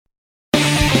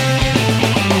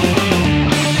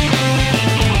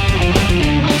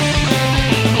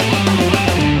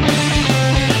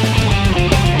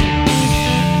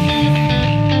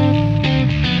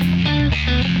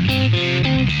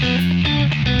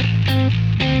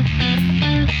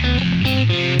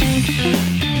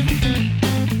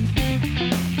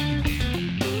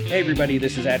everybody,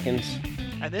 this is Atkins.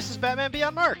 And this is Batman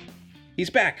Beyond Mark.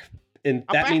 He's back. And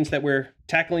I'm that back. means that we're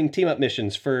tackling team-up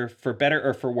missions for better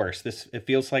or for worse. It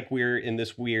feels like we're in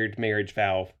this weird marriage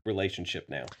vow relationship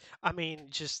now. I mean,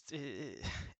 just it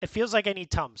feels like I need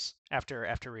Tums after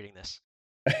reading this.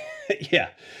 Yeah.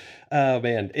 Oh,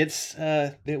 man. It's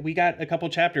we got a couple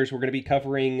chapters. We're going to be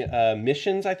covering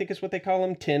missions, I think is what they call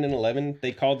them, 10 and 11.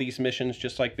 They call these missions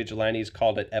just like Vigilantes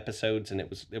called it episodes, and it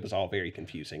was all very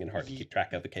confusing and hard to keep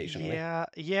track of occasionally.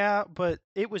 Yeah, but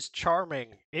it was charming.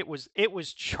 It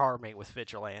was charming with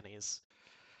Vigilantes.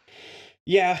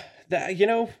 Yeah,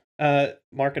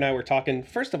 Mark and I were talking.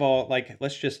 First of all, like,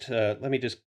 let me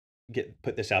just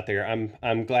put this out there.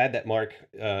 I'm glad that Mark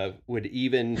would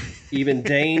even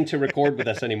deign to record with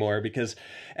us anymore, because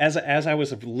as I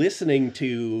was listening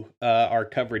to our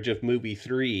coverage of movie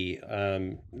 3,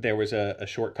 there was a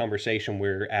short conversation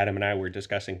where Adam and I were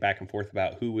discussing back and forth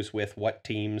about who was with what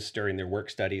teams during their work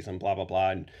studies and blah blah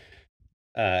blah. And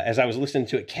as I was listening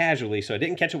to it casually, so I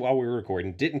didn't catch it while we were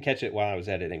recording, didn't catch it while I was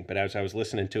editing, but as I was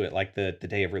listening to it, like the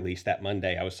day of release that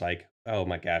Monday, I was like, oh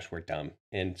my gosh, we're dumb.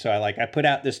 And so I put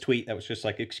out this tweet that was just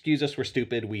like, excuse us, we're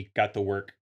stupid. We got the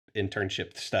work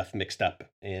internship stuff mixed up,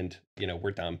 and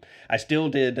we're dumb. I still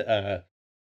did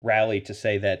rally to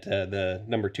say that the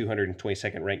number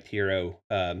 222nd ranked hero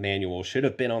manual should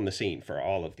have been on the scene for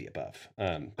all of the above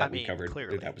we covered.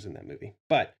 Clearly. That was in that movie,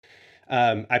 but.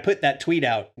 I put that tweet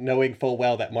out knowing full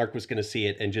well that Mark was going to see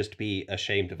it and just be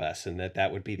ashamed of us, and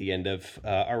that would be the end of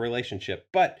our relationship.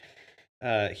 But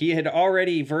he had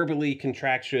already verbally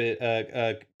contracted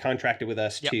with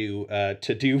us to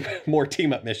do more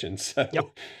team up missions.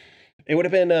 So it would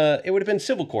have been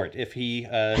civil court if he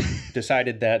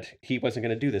decided that he wasn't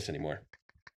going to do this anymore.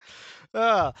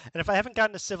 And if I haven't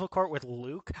gotten to civil court with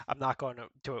Luke, I'm not going to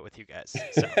do it with you guys.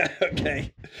 So.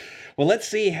 Okay. Well, let's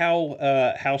see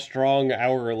how strong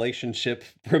our relationship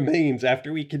remains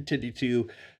after we continue to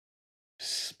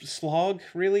slog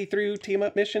really through team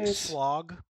up missions.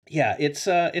 Slog. Yeah, it's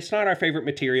not our favorite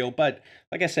material, but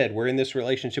like I said, we're in this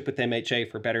relationship with MHA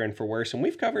for better and for worse, and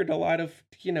we've covered a lot of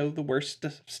the worst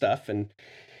stuff. And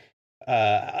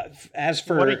as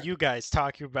for what are you guys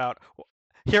talking about?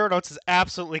 Hero Notes has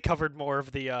absolutely covered more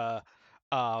of the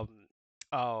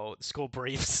school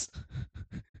briefs.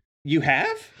 You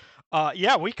have?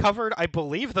 Yeah, we covered, I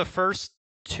believe, the first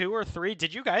 2 or 3.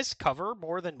 Did you guys cover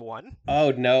more than one? Oh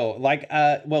no,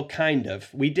 well, kind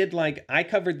of. We did, I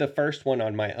covered the first one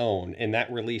on my own, and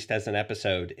that released as an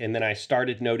episode, and then I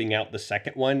started noting out the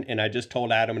second one, and I just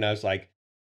told Adam, and I was like,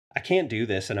 I can't do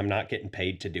this, and I'm not getting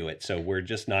paid to do it, so we're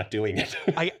just not doing it.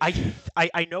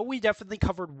 I know we definitely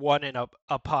covered one in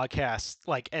a podcast,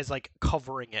 as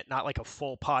covering it, not like a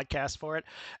full podcast for it.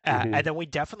 And then we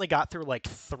definitely got through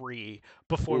 3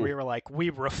 before we were like, we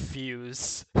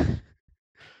refuse.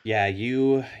 Yeah,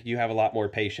 you have a lot more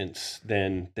patience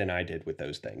than I did with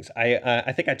those things.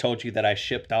 I think I told you that I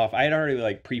shipped off. I had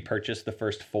already pre-purchased the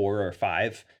first 4 or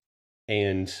 5.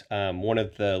 And one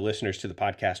of the listeners to the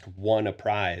podcast won a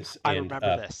prize. I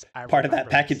remember this. Part of that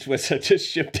package was I just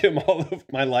shipped him all of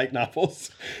my light novels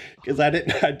because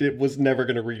I was never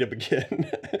going to read them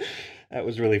again. That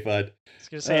was really fun. I was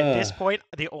going to say, at this point,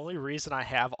 the only reason I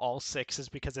have all 6 is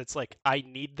because it's I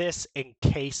need this in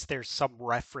case there's some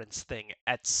reference thing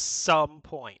at some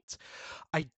point.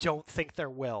 I don't think there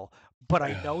will. But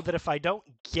I know that if I don't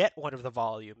get one of the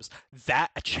volumes, that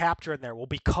a chapter in there will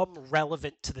become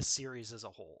relevant to the series as a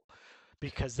whole,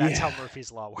 because that's how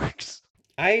Murphy's Law works.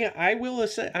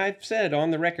 I've said on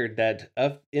the record that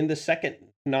in the second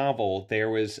novel there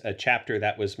was a chapter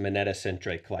that was Mineta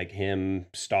centric, like him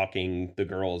stalking the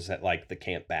girls at the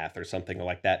camp bath or something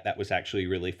like that. That was actually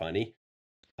really funny.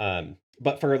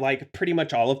 But for pretty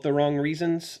much all of the wrong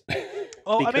reasons.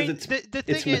 Oh, I mean,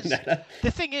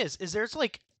 the thing is there's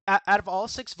out of all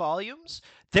 6 volumes,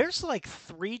 there's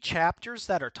 3 chapters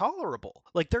that are tolerable.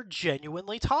 They're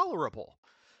genuinely tolerable.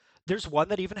 There's one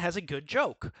that even has a good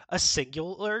joke, a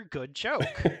singular good joke.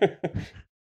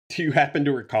 Do you happen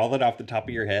to recall it off the top of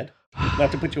your head?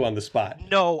 Not to put you on the spot.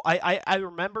 No, I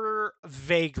remember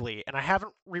vaguely, and I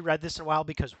haven't reread this in a while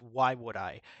because why would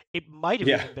I? It might have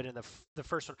even been in the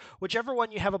first one. Whichever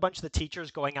one you have a bunch of the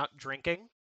teachers going out drinking.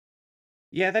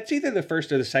 Yeah, that's either the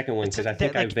first or the second one, because I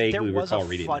think I vaguely recall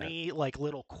reading that. There was a funny,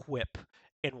 little quip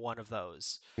in one of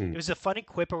those. It was a funny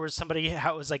quip where somebody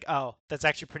was like, oh, that's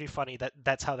actually pretty funny.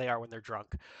 That's how they are when they're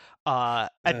drunk. And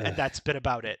that's been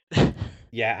about it.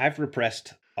 Yeah, I've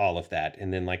repressed all of that.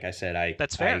 And then, like I said, I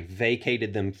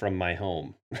vacated them from my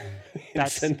home and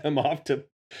sent them off to,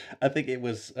 I think it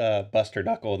was Buster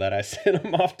Knuckle that I sent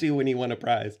him off to when he won a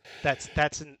prize. That's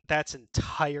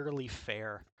entirely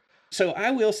fair. So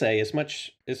I will say, as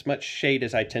much shade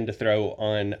as I tend to throw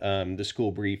on the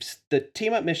school briefs, the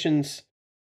team up missions,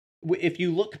 if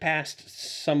you look past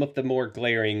some of the more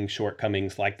glaring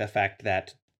shortcomings, like the fact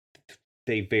that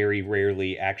they very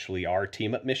rarely actually are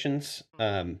team up missions,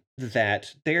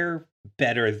 that they're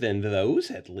better than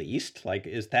those at least. Like,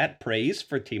 is that praise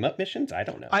for team up missions? I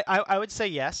don't know. I would say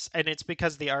yes, and it's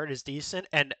because the art is decent,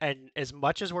 and as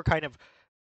much as we're kind of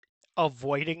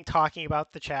avoiding talking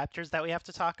about the chapters that we have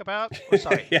to talk about, or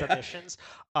sorry, the Yeah. missions,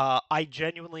 I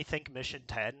genuinely think Mission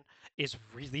 10 is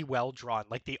really well drawn.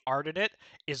 Like the art in it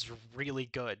is really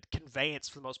good. Conveyance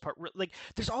for the most part, like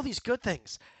there's all these good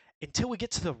things until we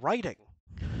get to the writing.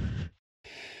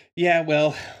 Yeah,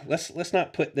 well, let's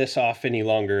not put this off any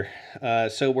longer.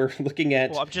 So we're looking Well,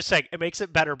 at I'm just saying it makes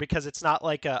it better because it's not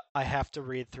like I have to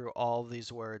read through all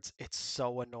these words. It's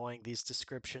so annoying. These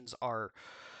descriptions are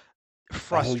oh yeah,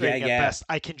 frustrating at yeah. best.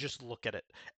 I can just look at it,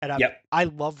 and Yep. I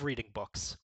love reading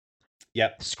books.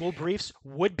 Yep. School briefs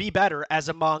would be better as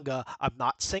a manga. I'm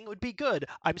not saying it would be good.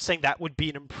 I'm saying that would be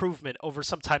an improvement over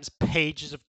sometimes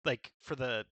pages of like for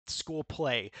the school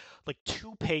play, like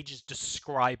 2 pages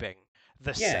describing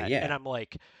the Yeah, set, and yeah. I'm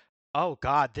like, oh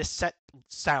god, this set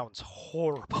sounds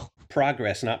horrible.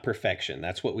 Progress, not perfection.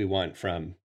 That's what we want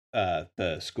from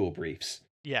the school briefs.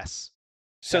 Yes,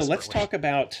 So let's desperately. talk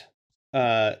about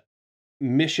uh,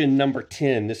 mission number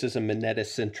 10. This is a Mineta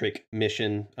centric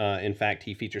mission. In fact,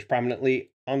 he features prominently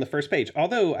on the first page.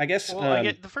 Although, I guess, Well, I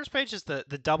get the first page is the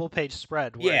double page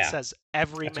spread where it yeah, says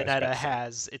every that's what I was about Mineta to say.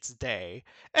 has its day,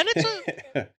 and it's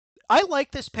a. I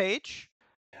like this page.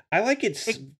 I like its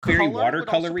It very color would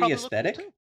also watercolory probably look cool aesthetic.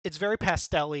 too. It's very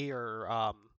pastel-y or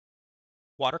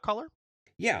watercolor.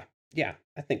 Yeah, yeah,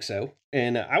 I think so.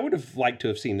 And I would have liked to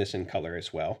have seen this in color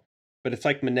as well. But it's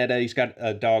like Mineta, he's got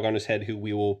a dog on his head who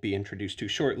we will be introduced to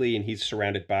shortly, and he's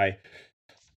surrounded by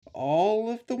all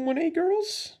of the 1A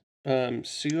girls.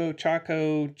 Suo,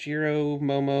 Chaco, Jiro,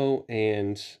 Momo,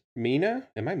 and Mina.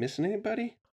 Am I missing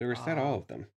anybody? Or is that all Um, of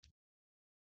them?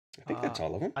 I think that's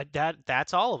all of them.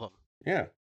 that's all of them. Yeah.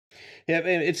 Yeah,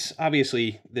 and it's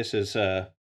obviously this is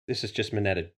just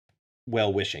Mineta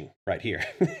well wishing right here.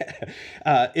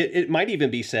 It might even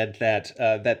be said that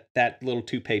that little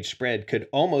 2 page spread could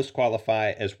almost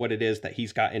qualify as what it is that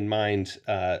he's got in mind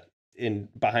in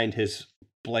behind his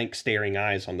blank staring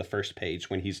eyes on the first page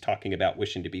when he's talking about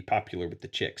wishing to be popular with the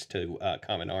chicks to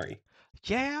Kaminari.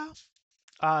 Yeah,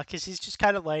 because he's just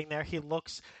kind of laying there.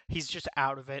 He's just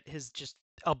out of it. His just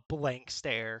a blank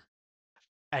stare,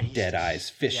 and he's Dead just eyes,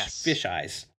 fish yes.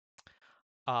 eyes.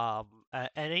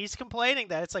 And he's complaining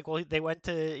that it's like, well, they went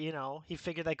to, he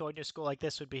figured that going to a school like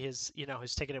this would be his,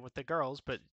 his ticket in with the girls,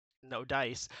 but no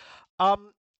dice.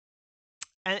 Um,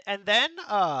 and then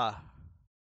how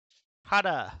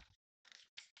to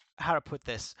how to put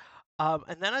this,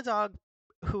 and then a dog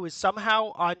who is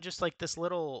somehow on just like this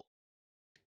little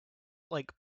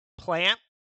like plant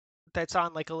that's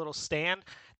on like a little stand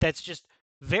that's just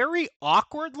very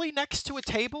awkwardly next to a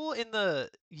table in the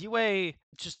UA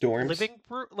just Dorms, living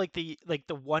room, like the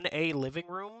 1A living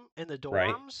room in the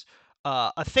right? dorms.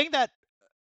 A thing that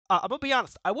I'm gonna be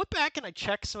honest, I went back and I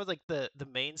checked some of like the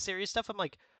main series stuff. I'm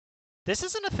like, this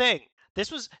isn't a thing.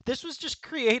 This was just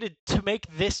created to make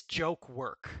this joke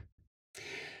work,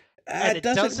 and It it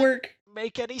doesn't doesn't work.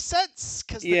 make any sense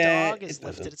because the Yeah, dog has it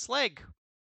lifted doesn't. its leg.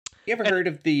 You ever And heard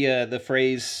of the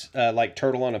phrase like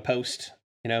turtle on a post?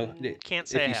 You know, can't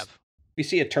say if I you have. if you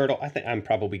see a turtle, I think I'm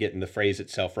probably getting the phrase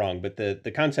itself wrong, but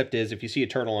the concept is if you see a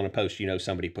turtle on a post, you know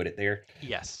somebody put it there.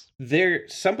 Yes. There,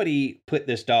 somebody put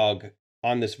this dog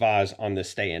on this vase on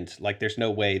this stand. Like, there's no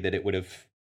way that it would have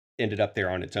ended up there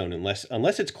on its own unless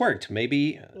it's quirked.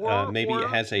 Maybe it Or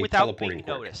has a without teleporting being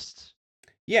quirk. noticed.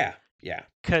 Yeah, yeah. I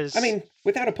Because mean,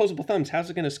 without opposable thumbs, how's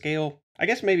it going to scale? I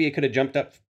guess maybe it could have jumped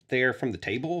up there from the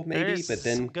table, there maybe, is but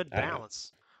some then good I don't know.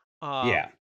 balance. Um, Yeah,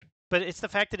 but it's the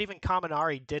fact that even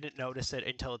Kaminari didn't notice it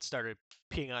until it started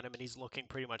peeing on him, and he's looking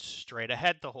pretty much straight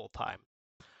ahead the whole time.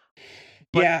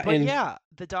 But yeah, but and yeah,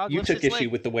 the dog you lifts took its issue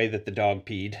leg. with the way that the dog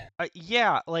peed.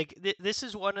 Yeah, like this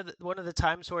is one of the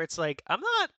times where it's like I'm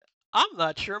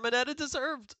not sure Mineta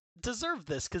deserved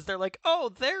this because they're like, oh,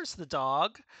 there's the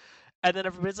dog, and then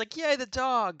everybody's like, yay, the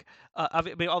dog. I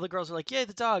mean, all the girls are like, yay,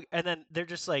 the dog, and then they're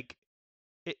just like,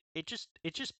 it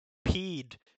just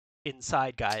peed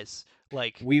inside guys,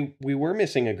 like, We were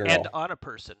missing a and girl, on a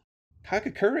person.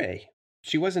 Hakakure.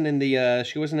 She wasn't in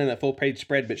that full page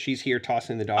spread, but she's here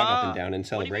tossing the dog up and down in What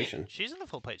do you mean? celebration. She's in the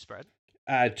full page spread.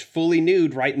 Fully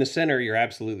nude, right in the center. You're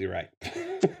absolutely right.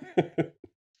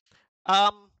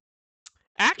 Um,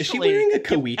 Is she actually, wearing a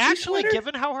Koichi sweater?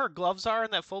 given how her gloves are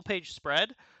in that full page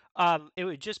spread, it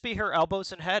would just be her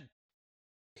elbows and head.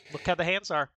 Look how the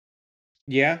hands are.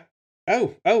 Yeah.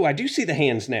 Oh, I do see the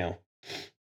hands now.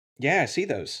 Yeah, I see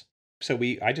those. So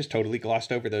I just totally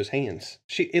glossed over those hands.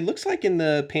 It looks like in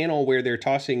the panel where they're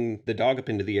tossing the dog up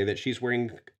into the air that she's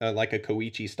wearing like a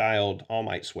Koichi styled All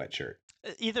Might sweatshirt.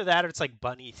 Either that or it's like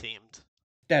bunny themed.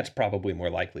 That's probably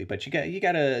more likely, but you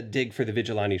got to dig for the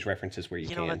Vigilantes references where you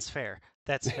You know, can. that's fair.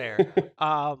 That's fair.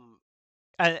 Um,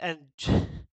 and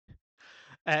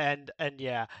and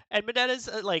yeah, and Minetta's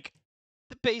like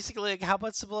basically like, how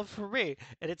about some love for me?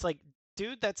 And it's like,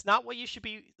 dude, that's not what you should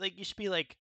be like. You should be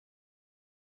like,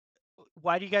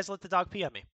 why do you guys let the dog pee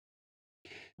on me?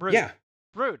 Rude, Yeah.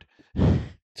 rude.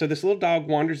 So this little dog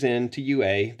wanders into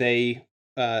UA. They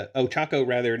Ochako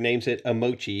rather names it a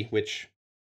mochi, which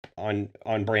on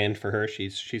brand for her.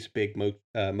 She's a big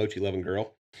mochi loving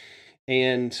girl.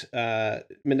 And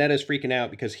Minetta's freaking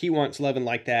out because he wants loving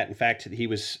like that. In fact, he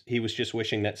was just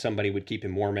wishing that somebody would keep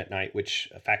him warm at night,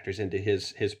 which factors into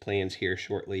his plans here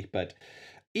shortly. But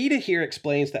Ida here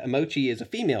explains that Emochi is a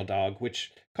female dog,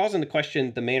 which calls into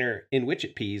question the manner in which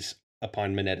it pees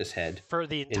upon Minetta's head For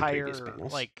the in previous entire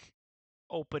panels. like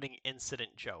opening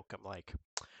incident joke, I'm like,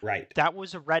 Right. that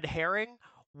was a red herring.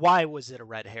 Why was it a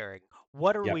red herring?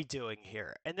 What are we Yep. doing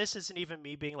here? And this isn't even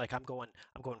me being like, I'm going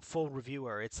full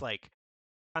reviewer. It's like,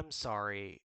 I'm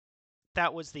sorry,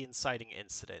 that was the inciting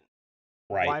incident.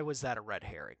 Why Right. was that a red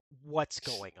herring? What's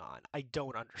going on? I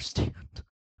don't understand.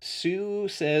 Sue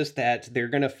says that they're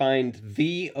going to find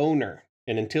the owner.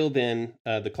 And until then,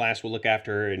 the class will look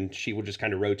after her and she will just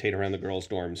kind of rotate around the girls'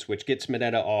 dorms, which gets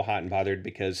Mineta all hot and bothered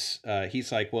because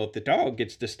he's like, well, if the dog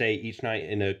gets to stay each night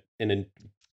in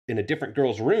a different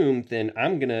girl's room, then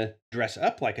I'm going to dress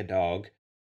up like a dog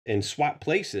and swap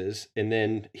places. And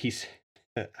then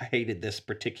I hated this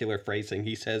particular phrasing.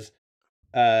 He says,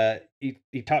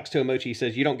 he talks to Emochi. He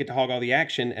says, you don't get to hog all the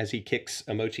action as he kicks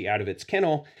Emochi out of its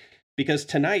kennel because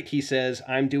tonight he says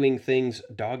I'm doing things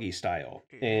doggy style,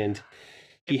 and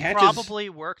he It hatches probably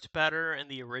worked better in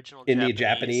the original in the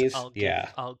Japanese. Japanese. Yeah,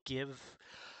 I'll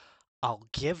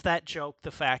give that joke the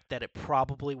fact that it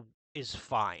probably is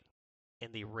fine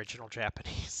in the original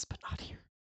Japanese, but not here.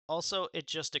 Also, it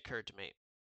just occurred to me.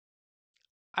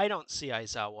 I don't see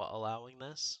Aizawa allowing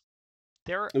this.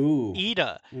 They're ooh,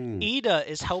 Ida. mm. Ida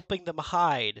is helping them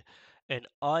hide an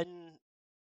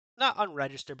not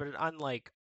unregistered, but an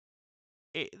unlike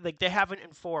like they haven't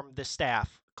informed the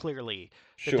staff clearly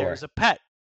that there's Sure. a pet.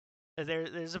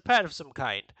 There's a pet of some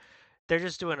kind. They're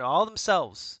just doing it all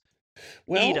themselves.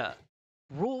 Well, Ida.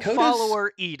 Rule Coda's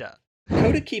follower Ida.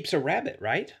 Coda keeps a rabbit,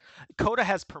 right? Coda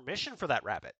has permission for that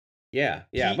rabbit. Yeah,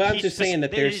 yeah. He But I'm he's just saying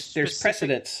that it is there's specific.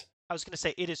 precedence. I was going to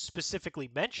say it is specifically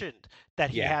mentioned that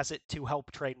he Yeah, has it to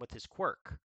help train with his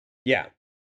quirk. yeah.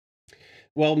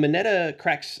 Well, Mineta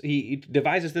cracks. He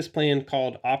devises this plan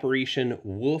called Operation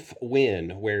Wolf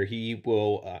Win, where he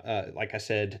will, like I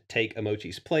said, take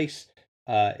Emochi's place,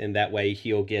 and that way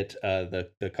he'll get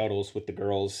the cuddles with the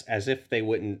girls, as if they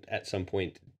wouldn't at some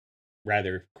point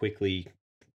rather quickly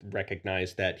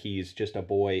recognize that he's just a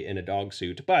boy in a dog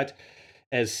suit. But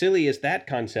as silly as that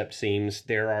concept seems,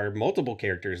 there are multiple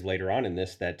characters later on in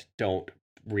this that don't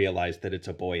realize that it's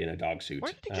a boy in a dog Where suit.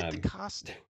 did he get the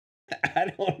costume?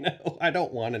 I don't know. I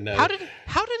don't want to How know.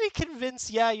 did he convince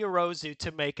Yayorozu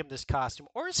to make him this costume?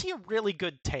 Or is he a really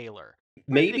good tailor?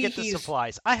 Where did he Maybe get the he's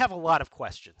supplies? I have a lot of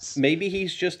questions. maybe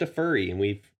he's just a furry, and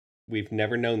we've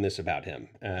never known this about him,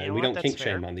 You and know we what? don't That's kink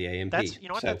fair. shame on the That's AMP. you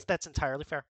know what? So That's entirely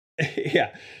fair.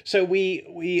 yeah, so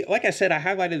we like I said, I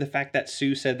highlighted the fact that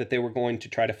Sue said that they were going to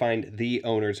try to find the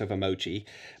owners of Emochi,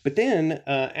 but then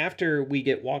after we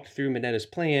get walked through Minetta's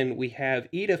plan, we have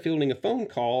Ida fielding a phone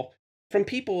call from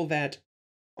people that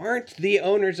aren't the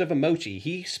owners of Emochi.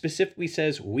 He specifically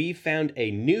says, we found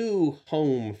a new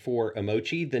home for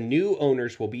Emochi. The new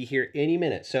owners will be here any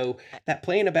minute. So that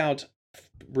plan about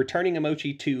returning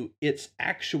Emochi to its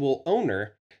actual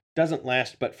owner doesn't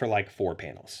last but for like 4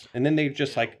 panels. And then they're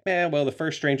just No. like, well, the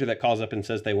first stranger that calls up and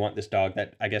says they want this dog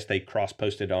that I guess they cross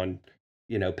posted on,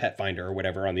 Pet Finder or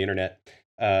whatever on the internet,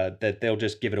 that they'll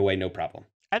just give it away no problem.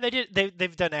 And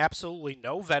they've done absolutely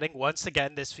no vetting. Once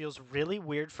again, this feels really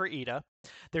weird for Ida.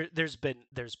 There's been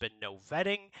no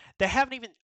vetting. They haven't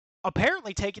even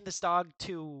apparently taken this dog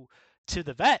to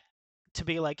the vet to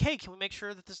be like, hey, can we make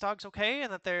sure that this dog's okay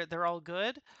and that they're all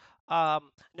good?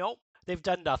 Nope, they've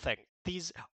done nothing.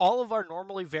 These all of our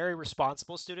normally very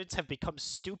responsible students have become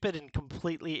stupid and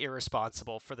completely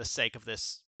irresponsible for the sake of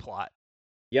this plot.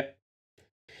 Yep.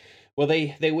 Well,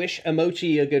 they wish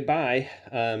Amochi a goodbye,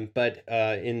 but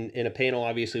in a panel,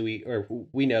 obviously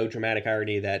we know, dramatic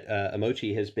irony, that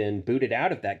Amochi has been booted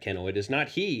out of that kennel. It is not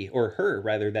he, or her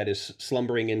rather, that is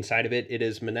slumbering inside of it. It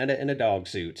is Mineta in a dog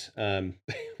suit,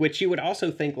 which you would also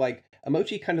think, like,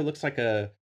 Amochi kind of looks like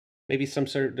a maybe some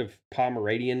sort of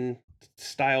Pomeranian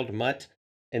styled mutt,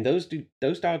 and those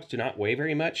dogs do not weigh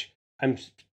very much. I'm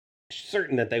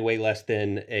certain that they weigh less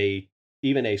than a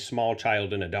even a small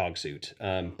child in a dog suit.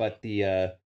 But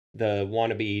the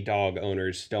wannabe dog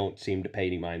owners don't seem to pay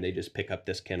any mind. They just pick up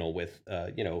this kennel with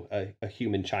a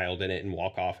human child in it and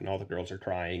walk off, and all the girls are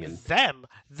crying. And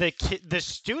The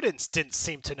students didn't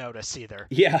seem to notice either.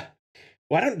 yeah,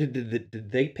 why don't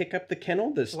did they pick up the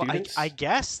kennel? The Well, students? I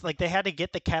guess like they had to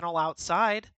get the kennel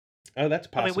outside. Oh, that's I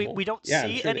possible. mean, we don't Yeah, I'm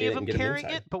see sure any they of didn't them get 'em carrying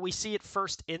inside. it, but we see it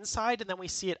first inside and then we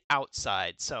see it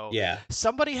outside. So Yeah,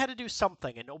 somebody had to do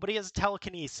something, and nobody has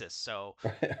telekinesis. So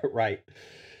right.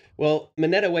 Well,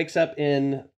 Mineta wakes up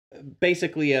in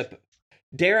basically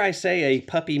dare I say, a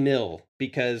puppy mill,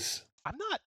 because I'm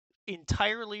not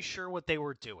entirely sure what they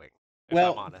were doing, if I'm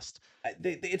well, honest.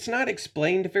 it's not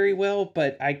explained very well,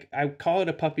 but I call it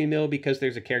a puppy mill because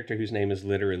there's a character whose name is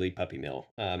literally Puppy Mill.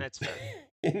 That's fair.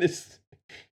 In this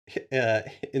uh,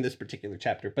 in this particular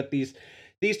chapter. But these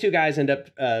two guys end up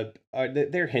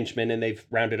they're henchmen, and they've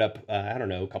rounded up I don't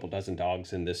know, a couple dozen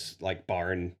dogs in this like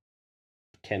barn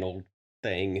kennel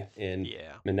thing. And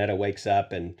Yeah. Mineta wakes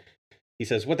up and he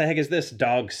says, "What the heck is this,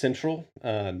 Dog Central?"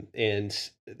 And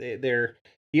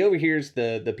he overhears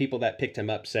the people that picked him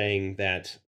up saying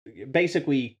that,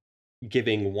 basically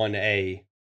giving 1A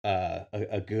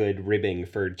a good ribbing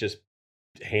for just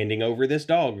handing over this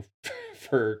dog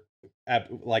for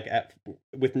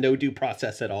with no due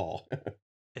process at all.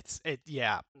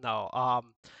 Yeah, no.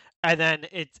 And then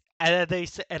they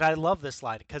say, and I love this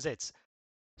line because it's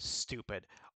stupid.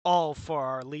 All for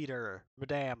our leader,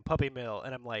 Madame Puppy Mill.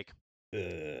 And I'm like,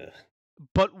 Ugh.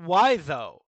 but why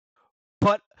though?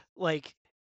 But like,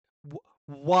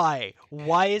 why?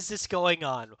 Why is this going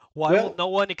on? Why will Well, no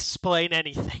one explain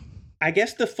anything? I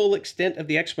guess the full extent of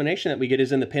the explanation that we get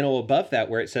is in the panel above that,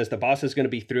 where it says the boss is going to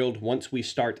be thrilled once we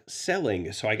start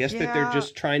selling. So I guess that they're Yeah,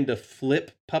 just trying to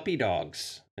flip puppy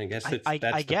dogs. I guess that's the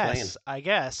plan. I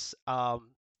guess.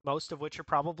 Most of which are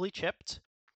probably chipped.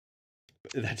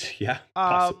 That's yeah, Um,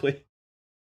 possibly.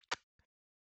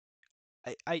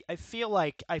 I feel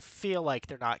like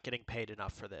they're not getting paid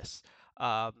enough for this.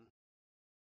 Um,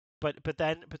 but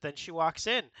then she walks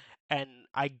in, and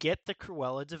I get the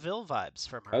Cruella de Vil vibes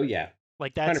from Oh her. yeah,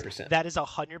 Like 100%. that is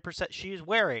 100%. She is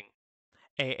wearing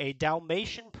a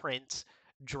Dalmatian print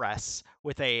dress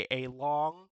with a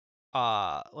long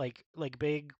like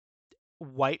big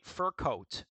white fur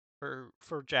coat or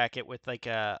fur jacket with like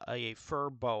a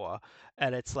fur boa,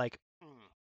 and it's like,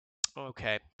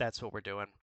 okay, that's what we're doing.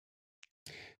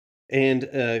 And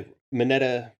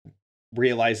Mineta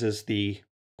realizes the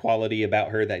quality about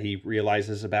her that he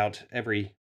realizes about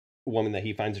every woman that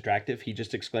he finds attractive. He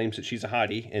just exclaims that she's a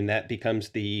hottie, and that becomes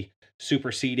the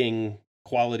superseding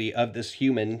quality of this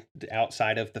human,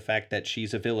 outside of the fact that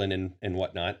she's a villain and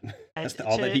whatnot. That's And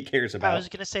all that he cares I about. was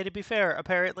gonna say, to be fair,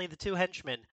 apparently the two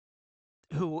henchmen,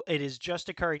 who it is just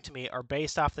occurring to me, are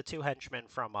based off the two henchmen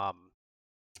from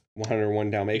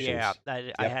 101 Dalmatians. Yeah,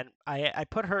 Yep. I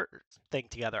put her thing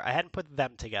together. I hadn't put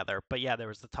them together, but yeah, there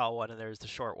was the tall one and there was the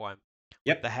short one with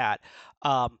Yep. the hat.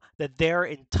 That they're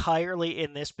entirely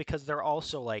in this because they're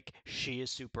also like, she is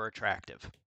super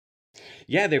attractive.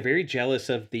 Yeah, they're very jealous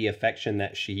of the affection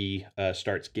that she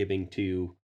starts giving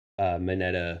to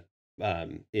Mineta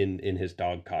in his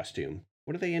dog costume.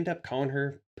 What do they end up calling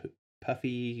her?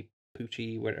 Puffy,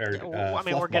 Poochie, what? Or Well, I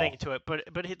mean, we're getting Fluffball. to it,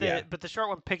 but Yeah. the short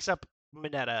one picks up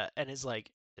Mineta and is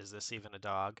like, "Is this even a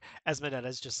dog?" As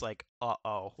Mineta's just like,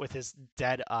 "Uh-oh," with his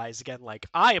dead eyes again, like,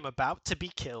 "I am about to be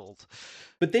killed."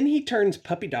 But then he turns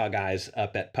puppy dog eyes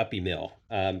up at Puppy Mill.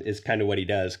 Is kind of what he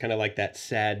does. Kind of like that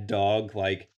sad dog.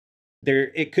 Like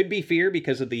there, it could be fear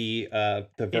because of the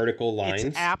vertical It's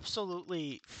lines.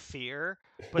 absolutely fear,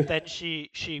 but then she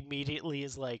immediately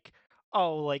is like,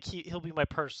 "Oh, like he'll be my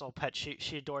personal pet."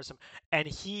 She adores him, and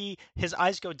his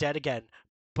eyes go dead again,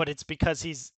 but it's because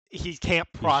he can't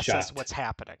He's process shocked. what's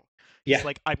happening. Yeah. He's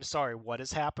like, "I'm sorry, what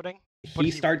is happening?" He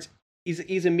starts.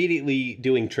 He's immediately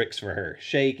doing tricks for her,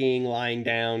 shaking, lying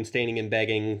down, standing and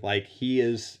begging. Like he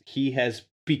has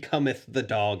becometh the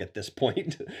dog at this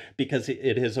point because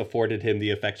it has afforded him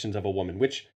the affections of a woman,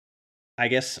 which I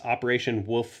guess Operation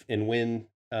Wolf and Win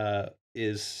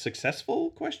is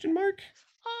successful? Question mark.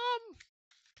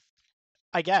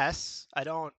 I guess I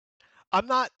don't. I'm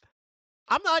not.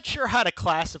 I'm not sure how to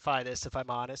classify this. If I'm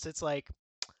honest, it's like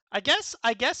I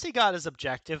guess he got his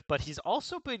objective, but he's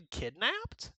also been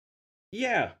kidnapped,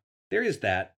 Yeah, there is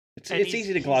that. and It's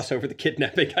easy to gloss over the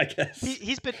kidnapping, I he, guess.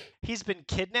 he's been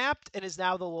kidnapped and is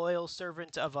now the loyal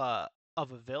servant of a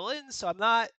villain. So I'm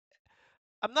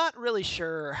not really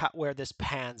sure where this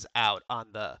pans out on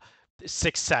the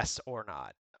success or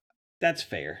not. That's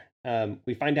fair.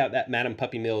 We find out that Madame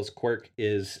Puppy Mill's quirk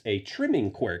is a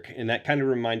trimming quirk, and that kind of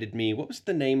reminded me. What was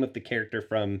the name of the character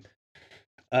from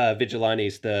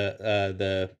Vigilantes?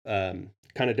 The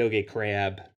Kanadoge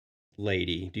crab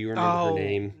lady. Do you remember her Oh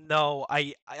name? no,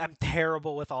 I'm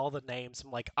terrible with all the names.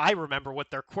 I'm like, I remember what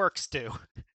their quirks do.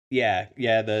 Yeah,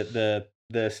 yeah.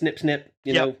 The snip snip.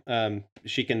 You Yep. know,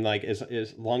 she can like as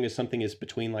long as something is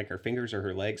between like her fingers or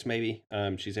her legs, maybe.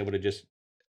 She's able to just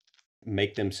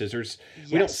make them scissors.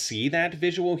 We don't Yes. see that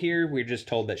visual here. We're just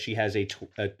told that she has a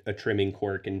trimming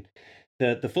quirk, and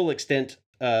the full extent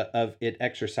of it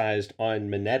exercised on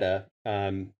Mineta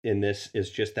in this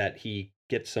is just that he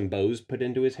gets some bows put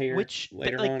into his hair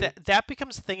later Like on. that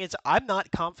becomes the thing is I'm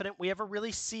not confident we ever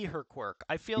really see her quirk.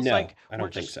 I feels No, like I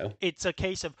don't think so. it's a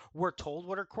case of we're told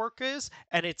what her quirk is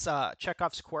and it's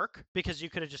Chekhov's quirk because you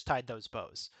could have just tied those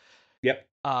bows. Yep.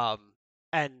 Um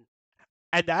and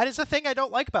and that is the thing I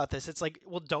don't like about this. It's like,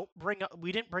 well, don't bring up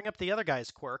we didn't bring up the other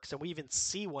guy's quirks and we even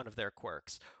see one of their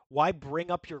quirks. Why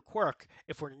bring up your quirk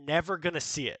if we're never going to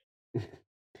see it?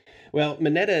 Well,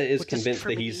 Mineta is What does convinced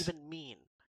that trimming he's even mean?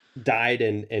 died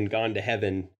and gone to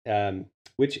heaven.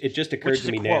 Which it just Which occurred is to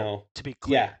a me quote, now. to be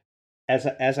Yeah, clear.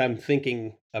 as I'm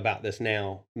thinking about this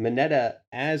now, Mineta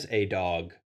as a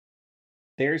dog,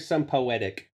 there's some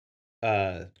poetic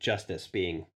justice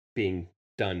being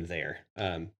done there.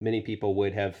 Many people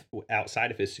would have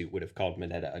outside of his suit would have called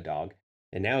Mineta a dog,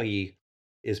 and now he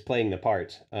is playing the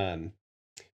part.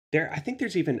 I think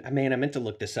there's even man. I meant to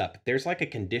look this up. There's like a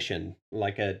condition,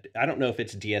 like a I don't know if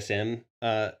it's DSM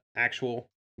actual,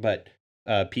 but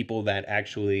people that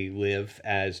actually live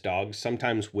as dogs,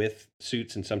 sometimes with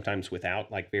suits and sometimes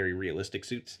without, like very realistic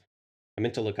suits. I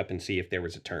meant to look up and see if there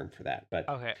was a term for that, but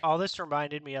Okay, all this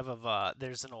reminded me of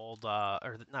there's an old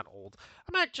or not old.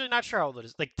 I'm actually not sure how old it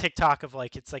is. Like TikTok of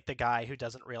like it's like the guy who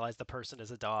doesn't realize the person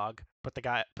is a dog, but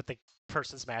the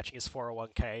person's matching his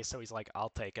 401k, so he's like, I'll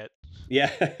take it.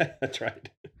 yeah, that's right.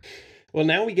 Well,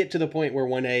 now we get to the point where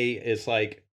 1A is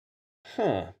like,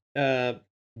 huh, uh,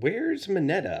 where's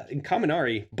Mineta? And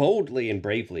Kaminari boldly and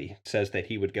bravely says that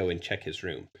he would go and check his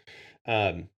room.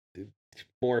 Um,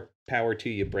 More power to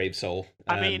you, brave soul.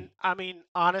 I mean,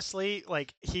 honestly,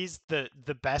 like he's the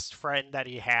best friend that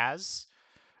he has.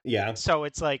 Yeah, So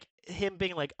it's like him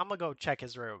being like, I'm gonna go check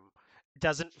his room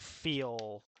doesn't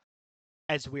feel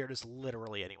as weird as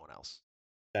literally anyone else.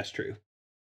 that's true.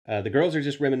 The girls are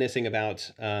just reminiscing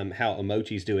about how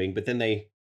Omochi's doing, but then they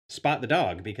spot the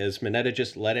dog because Mineta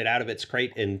just let it out of its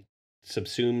crate and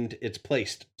subsumed its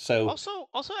place. So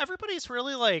Also everybody's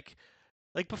really like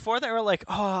before they were like,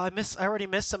 "Oh, I already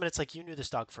missed him," and it's like you knew this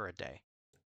dog for a day.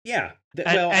 yeah,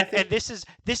 And well, I and think this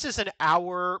is an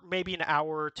hour, maybe an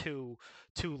hour or two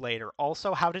later.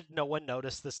 Also, how did no one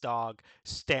notice this dog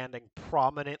standing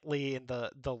prominently in the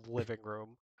living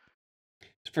room?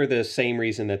 for the same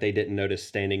reason that they didn't notice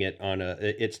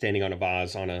it standing on a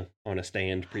vase on a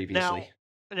stand Now, previously.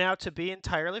 now to be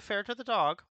entirely fair to the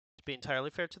dog, to be entirely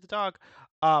fair to the dog,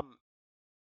 um,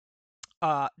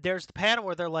 there's the panel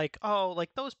where they're like, "Oh,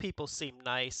 like those people seem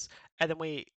nice," and then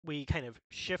we kind of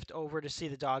shift over to see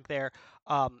the dog there.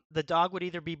 The dog would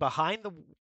either be behind the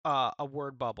a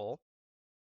word bubble,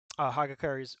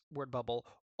 Hagakari's word bubble,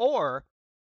 or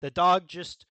the dog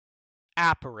just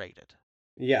apparated.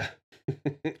 Yeah,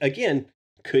 again,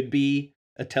 could be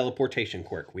a teleportation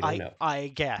quirk. We don't know. I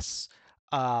guess.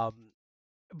 Um,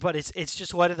 but it's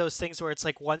just one of those things where it's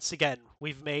like once again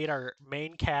we've made our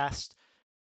main cast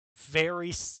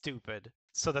very stupid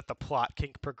so that the plot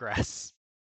can progress.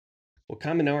 Well,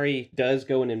 Kaminari does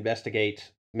go and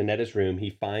investigate Mineta's room. He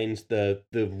finds the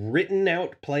written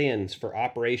out plans for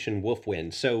Operation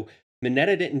Wolfwind. So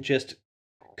Mineta didn't just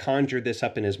conjure this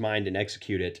up in his mind and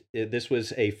execute it. This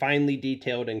was a finely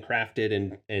detailed and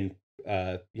crafted and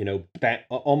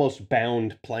almost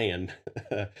bound plan.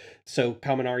 So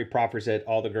Kaminari proffers it.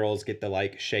 All the girls get the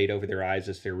like shade over their eyes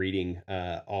as they're reading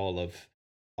all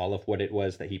of what it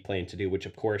was that he planned to do, which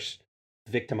of course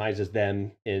victimizes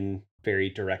them in very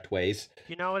direct ways.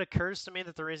 You know, it occurs to me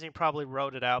that the reason he probably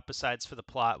wrote it out, besides for the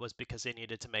plot, was because he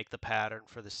needed to make the pattern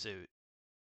for the suit.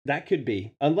 That could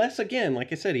be, unless again,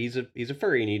 like I said, he's a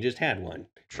furry and he just had one,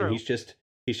 and True. he's just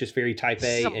very type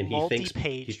This is a A, and he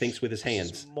multi-page. thinks with his This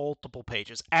is hands. multiple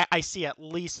pages. I see at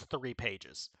least 3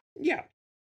 pages. Yeah.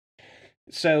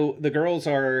 So the girls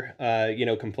are,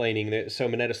 complaining that so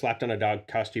Minetta slapped on a dog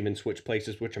costume and switched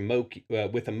places with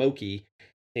a Moki,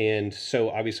 and so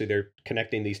obviously they're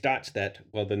connecting these dots that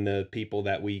well then the people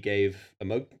that we gave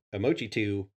emoji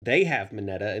to they have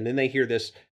Minetta, and then they hear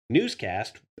this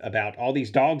newscast about all these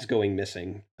dogs going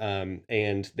missing,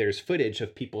 and there's footage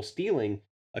of people stealing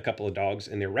a couple of dogs,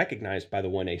 and they're recognized by the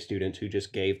 1A students who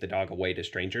just gave the dog away to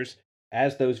strangers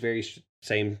as those very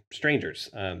same strangers.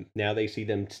 Now they see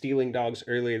them stealing dogs.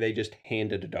 Earlier, they just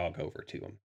handed a dog over to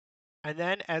them. And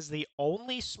then, as the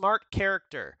only smart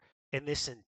character in this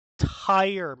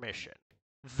entire mission,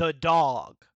 the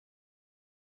dog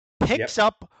picks Yep.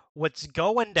 up what's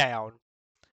going down,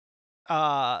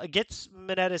 gets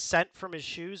Minetta's scent from his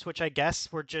shoes, which I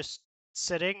guess were just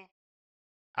sitting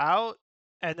out,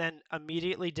 and then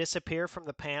immediately disappear from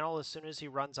the panel as soon as he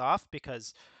runs off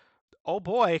because oh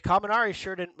boy, Kaminari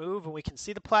sure didn't move, and we can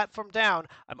see the platform down.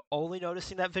 I'm only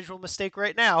noticing that visual mistake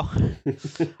right now.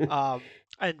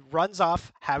 And runs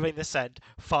off, having the scent,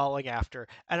 falling after.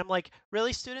 And I'm like,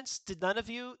 really, students? Did none of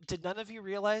you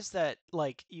realize that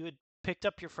like you had picked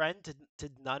up your friend?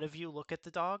 Did none of you look at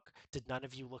the dog? Did none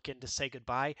of you look in to say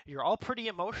goodbye? You're all pretty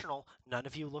emotional. None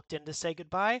of you looked in to say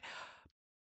goodbye.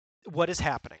 What is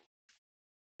happening?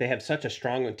 They have such a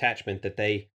strong attachment that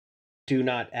they do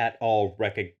not at all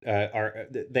they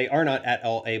are not at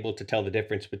all able to tell the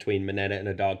difference between Minetta in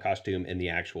a dog costume and the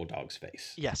actual dog's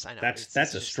face. Yes, I know. That's It's a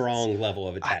just it's strong level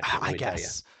of attachment, let I me tell you.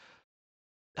 guess.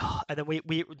 And then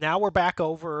we now we're back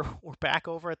over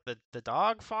at the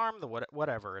dog farm, the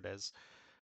whatever it is.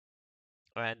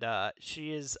 And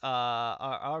she is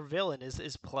our villain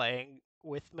is playing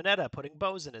with Minetta, putting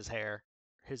bows in his hair,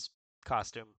 his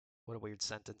costume. What a weird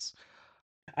sentence.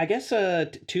 I guess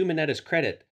to Minetta's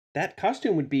credit, that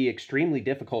costume would be extremely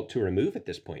difficult to remove at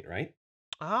this point, right?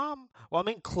 Well, I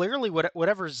mean, clearly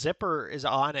whatever zipper is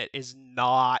on it is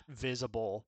not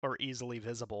visible or easily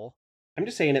visible. I'm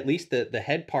just saying at least the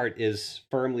head part is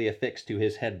firmly affixed to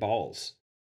his head balls.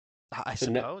 I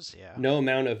So no, suppose, yeah. no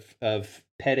amount of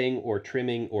petting or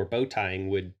trimming or bow tying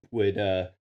would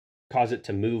cause it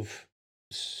to move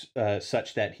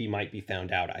such that he might be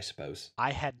found out, I suppose.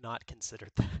 I had not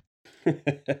considered that.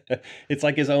 It's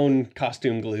like his own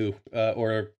costume glue,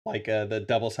 or like the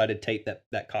double-sided tape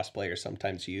that cosplayers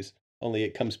sometimes use. Only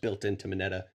it comes built into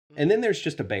Minetta. And then there's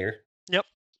just a bear. Yep.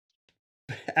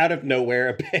 Out of nowhere,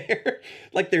 a bear.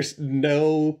 Like there's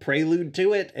no prelude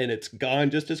to it, and it's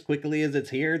gone just as quickly as it's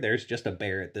here. There's just a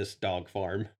bear at this dog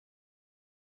farm.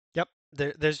 Yep.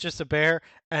 There's just a bear,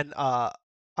 and well,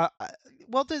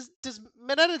 does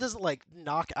Minetta doesn't like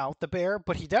knock out the bear,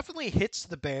 but he definitely hits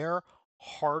the bear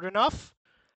hard enough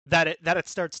that it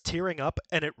starts tearing up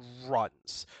and it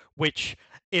runs, which,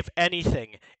 if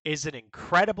anything, is an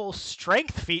incredible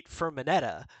strength feat for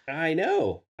Minetta. I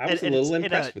know. I was a And it's little in a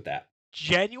impressed with that.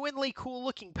 genuinely cool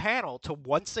looking panel to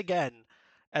once again,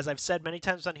 as I've said many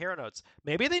times on Hero Notes,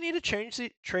 maybe they need to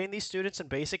train these students in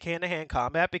basic hand-to-hand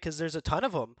combat because there's a ton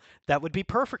of them that would be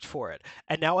perfect for it.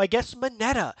 And now I guess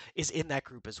Minetta is in that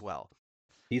group as well.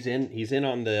 He's in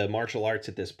on the martial arts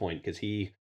at this point because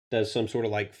he does some sort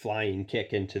of like flying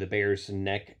kick into the bear's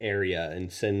neck area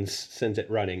and sends it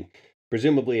running.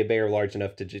 Presumably a bear large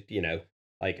enough to just,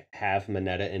 like have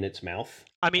Minetta in its mouth.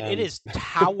 I mean, it is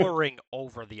towering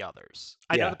over the others.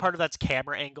 I know Yeah. the part of that's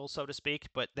camera angle, so to speak,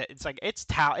 but it's like it's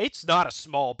not a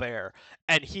small bear,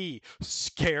 and he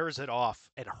scares it off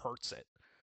and hurts it.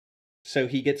 So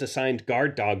he gets assigned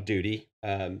guard dog duty.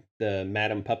 The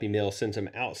Madam Puppy Mill sends him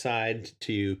outside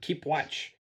to keep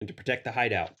watch and to protect the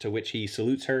hideout, to which he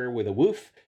salutes her with a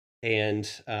woof. And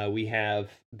we have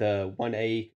the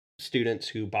 1A students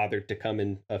who bothered to come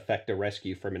and effect a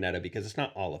rescue for Minetta because it's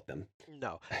not all of them.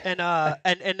 No, and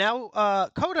now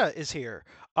Coda is here.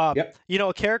 Yep.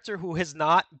 A character who has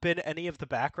not been any of the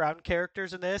background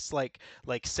characters in this, like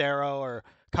Sero or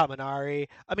Kaminari.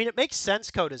 I mean, it makes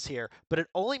sense Coda's here, but it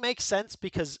only makes sense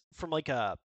because from like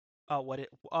a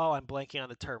I'm blanking on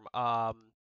the term.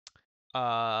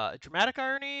 Dramatic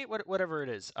irony, whatever it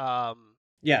is.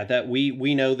 Yeah, that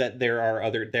we know that there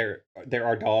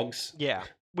are dogs. Yeah,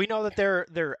 we know that there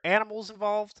are animals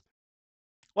involved.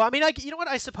 Well, I mean, you know what?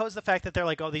 I suppose the fact that they're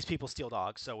like, oh, these people steal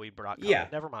dogs, so we brought Coda. Yeah.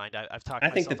 Never mind. I've talked I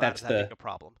think myself that out that's of that being a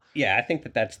problem. Yeah, I think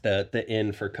that that's the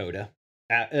in for Coda.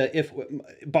 If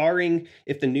barring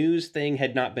if the news thing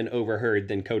had not been overheard,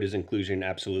 then Coda's inclusion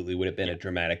absolutely would have been a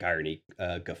dramatic irony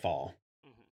guffaw.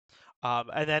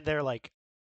 And then they're like,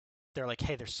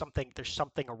 hey, there's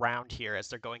something around here as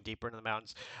they're going deeper into the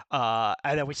mountains.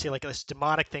 And then we see like this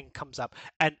demonic thing comes up,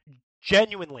 and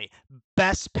genuinely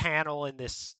best panel in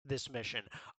this mission,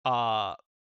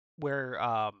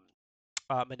 where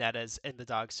Mineta's in the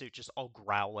dog suit, just all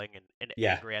growling and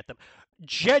Yeah. angry at them.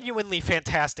 Genuinely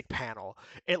fantastic panel.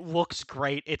 It looks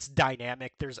great. It's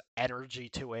dynamic. There's energy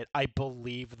to it. I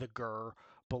believe the Gur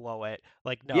below it.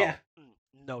 Like, no, Yeah.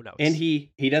 no And notes.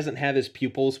 he doesn't have his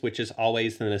pupils, which is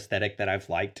always an aesthetic that I've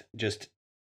liked just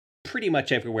pretty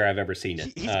much everywhere I've ever seen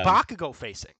it. He's Bakugo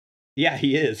facing. Yeah,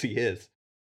 he is. He is.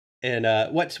 And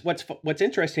what's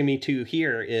interesting to me too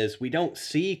here is we don't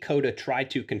see Coda try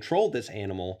to control this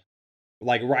animal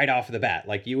like right off the bat.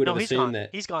 Like you would No, have he's assumed gone. that.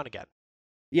 He's gone again.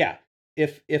 Yeah,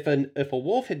 if a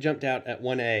wolf had jumped out at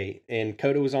 1A and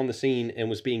Coda was on the scene and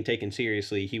was being taken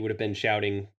seriously, he would have been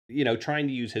shouting, trying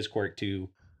to use his quirk to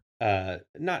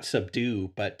not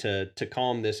subdue, but to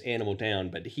calm this animal down.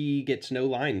 But he gets no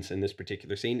lines in this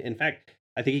particular scene. In fact,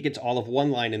 I think he gets all of one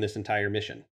line in this entire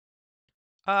mission.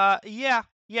 Yeah,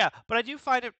 yeah, but I do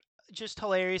find it just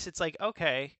hilarious. It's like,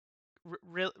 okay,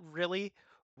 really,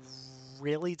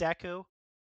 really, Deku,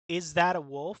 is that a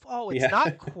wolf? Oh, it's Yeah,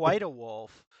 not quite a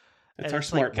wolf. that's And our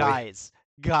it's like, smart boy.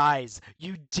 guys,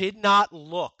 you did not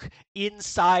look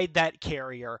inside that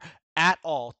carrier at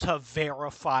all to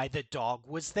verify the dog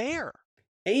was there.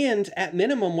 And at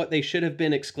minimum, what they should have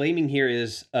been exclaiming here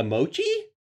is emoji,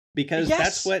 because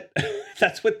that's Yes. what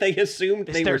that's what they assumed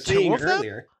Is they there were two seeing of them?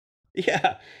 earlier.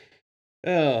 Yeah.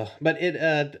 Oh, but it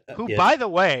Who, yeah. by the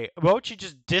way, Mochi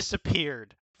just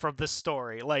disappeared from the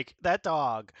story. Like, that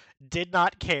dog did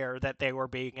not care that they were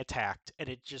being attacked, and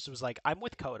it just was like, I'm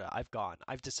with Coda. I've gone.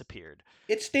 I've disappeared.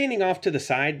 It's standing off to the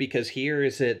side because here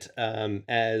is it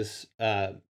as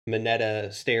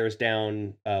Mineta stares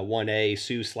down 1A,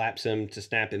 Sue slaps him to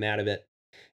snap him out of it,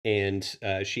 and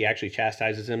she actually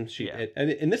chastises him. Yeah.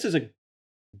 And this is a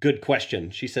good question.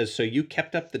 She says, "So you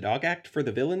kept up the dog act for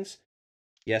the villains?"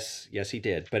 Yes, he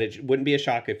did. But it wouldn't be a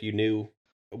shock if you knew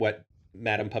what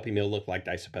Madame Puppy Mill looked like,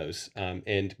 I suppose,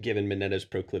 and given Mineta's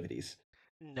proclivities.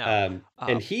 No.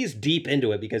 And he's deep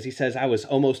into it because he says, "I was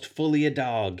almost fully a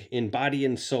dog in body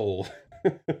and soul."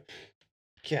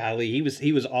 Golly,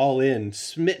 he was all in,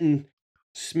 smitten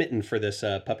for this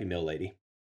Puppy Mill lady.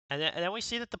 And then we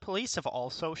see that the police have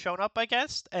also shown up, I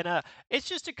guess. And it's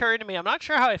just occurring to me, I'm not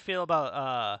sure how I feel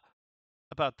about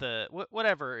the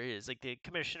whatever it is, like the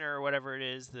commissioner or whatever it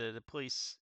is, the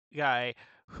police guy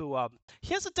who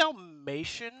he has a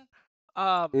Dalmatian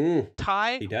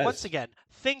tie. He does. Once again,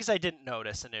 things I didn't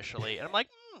notice initially, and I'm like,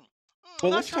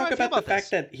 well, I'm let's not sure talk how I feel about the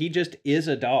fact this. that he just is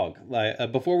a dog.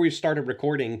 Like before we started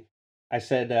recording, I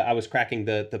said I was cracking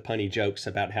the punny jokes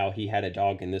about how he had a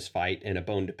dog in this fight and a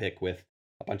bone to pick with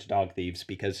a bunch of dog thieves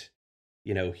because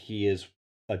he is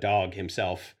a dog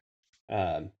himself.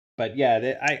 But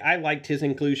yeah, I liked his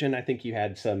inclusion. I think you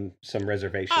had some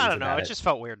reservations. I don't know. About it just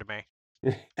felt weird to me.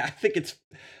 I think it's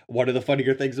one of the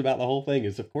funnier things about the whole thing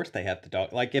is, of course, they have the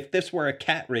dog. Like, if this were a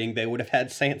cat ring, they would have had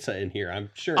Sansa in here,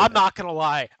 I'm sure. I'm not going to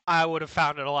lie. I would have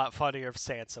found it a lot funnier if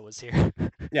Sansa was here.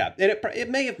 Yeah, and it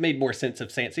may have made more sense if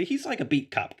Sansa. He's like a beat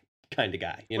cop kind of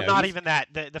guy. Well, not even that.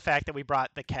 The fact that we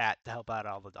brought the cat to help out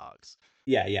all the dogs.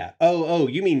 Yeah. Oh,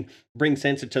 you mean bring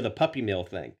Sansa to the puppy mill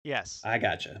thing? Yes. I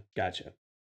gotcha.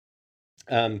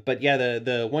 But yeah,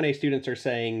 the 1A students are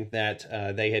saying that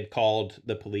they had called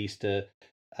the police to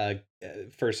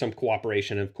for some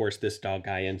cooperation. Of course, this dog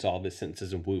guy ends all of his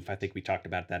sentences in woof. I think we talked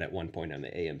about that at one point on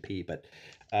the AMP, but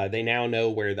they now know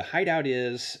where the hideout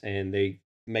is, and they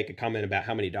make a comment about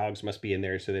how many dogs must be in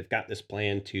there. So they've got this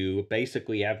plan to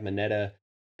basically have Mineta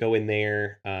go in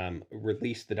there,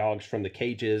 release the dogs from the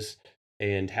cages,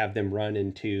 and have them run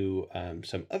into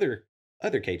some other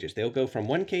cages. They'll go from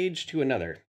one cage to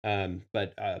another.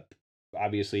 But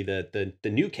obviously the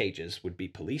new cages would be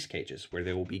police cages where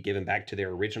they will be given back to their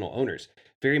original owners.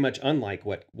 Very much unlike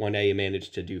what 1A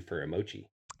managed to do for Emochi.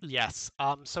 Yes.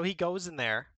 So he goes in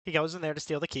there. He goes in there to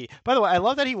steal the key. By the way, I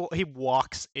love that he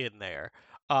walks in there.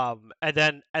 And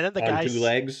then the on guys. 2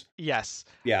 legs. Yes.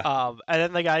 Yeah. And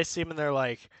then the guys see him and they're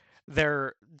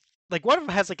like one of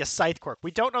them has like a scythe quirk.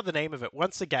 We don't know the name of it.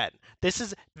 Once again, this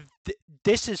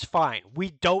is fine.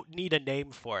 We don't need a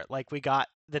name for it. Like we got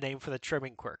the name for the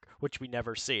trimming quirk, which we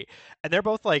never see. And they're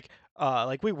both like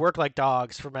we work like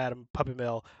dogs for Madame Puppy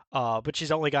Mill, but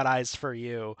she's only got eyes for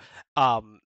you.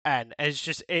 And it's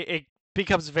just it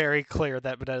becomes very clear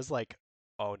that Mineta's like,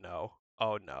 oh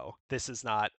no, this is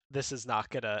not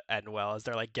gonna end well. As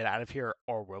they're like, get out of here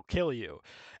or we'll kill you.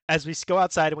 As we go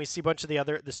outside and we see a bunch of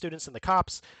the students and the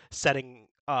cops setting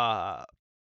up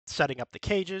the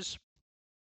cages,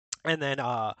 and then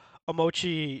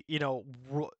Omochi,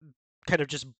 kind of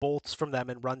just bolts from them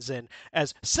and runs in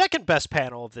as second best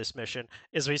panel of this mission.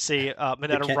 As we see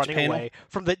Mineta running away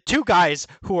from the two guys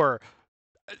who are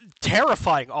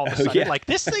terrifying all of a sudden. Yeah. Like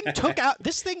this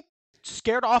thing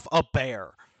scared off a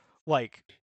bear, like,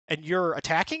 and you're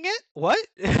attacking it? What?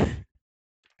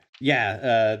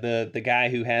 Yeah, the guy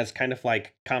who has kind of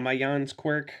like Kamayan's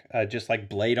quirk, just like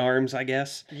blade arms, I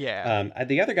guess. Yeah.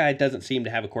 The other guy doesn't seem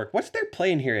to have a quirk. What's their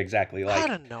plan here exactly? I Like,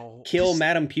 don't know. kill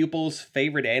Madame Pupil's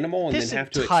favorite animal and then This have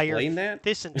to entire explain that?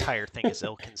 this entire thing is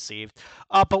ill-conceived.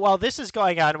 But while this is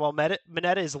going on, while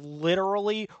Mineta is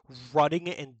literally running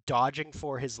and dodging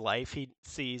for his life, he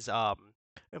sees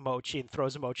Mochi and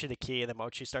throws Mochi the key, and then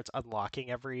Mochi starts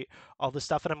unlocking all this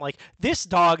stuff. And I'm like, this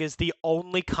dog is the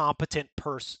only competent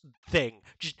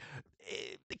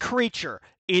creature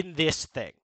in this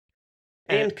thing.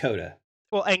 And Coda.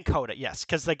 Well, and Coda, yes,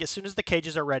 because like as soon as the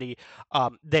cages are ready,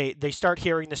 they start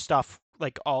hearing the stuff,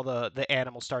 like all the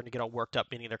animals starting to get all worked up,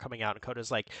 meaning they're coming out, and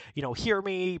Coda's like, hear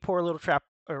me, poor little trap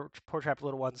or poor trapped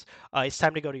little ones. It's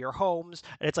time to go to your homes,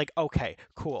 and it's like, okay,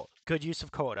 cool, good use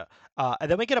of Coda.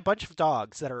 And then we get a bunch of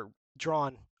dogs that are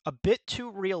drawn a bit too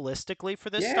realistically for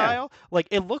this Yeah. style. Like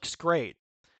it looks great.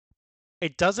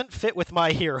 It doesn't fit with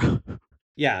my hero.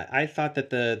 Yeah, I thought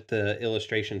that the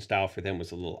illustration style for them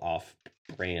was a little off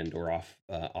brand or off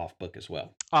book as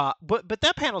well. But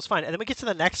that panel's fine, and then we get to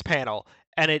the next panel,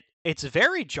 and it's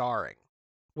very jarring,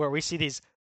 where we see these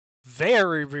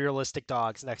very realistic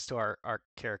dogs next to our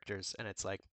characters, and it's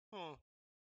like,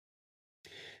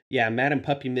 Yeah, Madame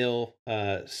Puppy Mill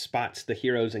spots the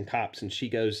heroes and cops, and she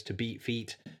goes to beat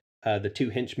feet. The two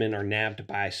henchmen are nabbed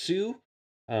by Sue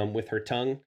with her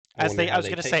tongue. I wonder how was they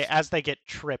gonna say, taste. as they get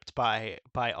tripped by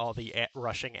all the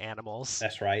rushing animals.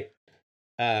 That's right.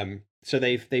 So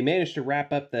they managed to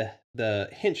wrap up the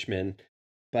henchmen,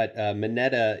 but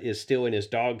Mineta is still in his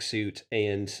dog suit,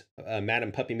 and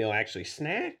Madame Puppy Mill actually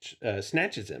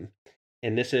snatches him.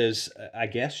 And this is, I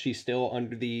guess, she's still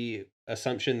under the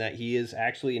assumption that he is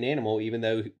actually an animal, even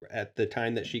though at the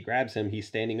time that she grabs him, he's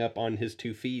standing up on his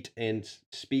 2 feet and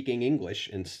speaking English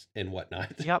and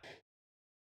whatnot. Yep.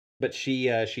 But she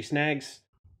snags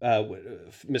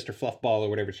Mr. Fluffball or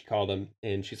whatever she called him,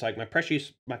 and she's like, my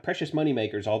precious money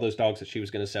makers, all those dogs that she was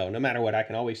going to sell. No matter what, I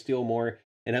can always steal more,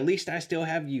 and at least I still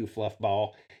have you,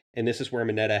 Fluffball. And this is where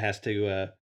Mineta has to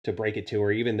break it to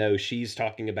her, even though she's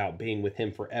talking about being with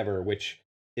him forever, which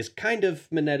is kind of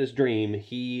Mineta's dream.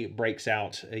 He breaks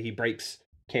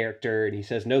character, and he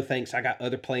says, no thanks, I got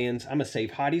other plans. I'm gonna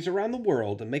save hotties around the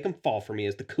world and make them fall for me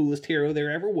as the coolest hero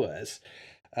there ever was.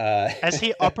 As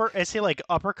he like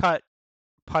uppercut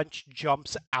punch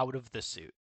jumps out of the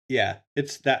suit. Yeah,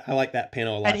 it's that I like that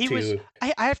panel a lot And he too. was,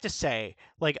 I have to say,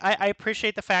 like, I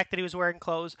appreciate the fact that he was wearing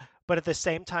clothes, but at the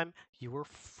same time, you were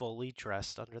fully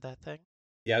dressed under that thing.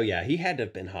 Yeah, he had to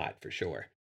have been hot for sure.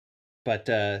 But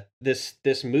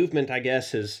this movement, I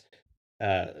guess, has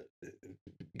uh,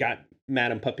 got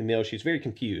Madame Puppy Mill. She's very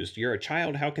confused. You're a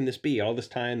child. How can this be? All this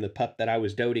time, the pup that I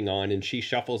was doting on, and she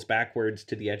shuffles backwards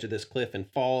to the edge of this cliff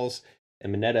and falls.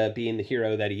 And Mineta, being the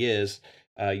hero that he is,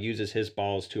 uses his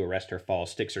balls to arrest her fall,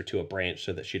 sticks her to a branch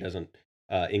so that she doesn't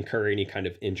incur any kind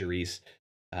of injuries,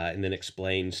 and then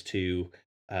explains to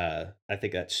I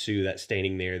think that's Sue that's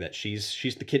standing there that she's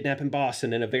the kidnapping boss.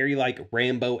 And in a very like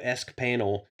Rambo-esque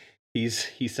panel, he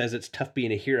says it's tough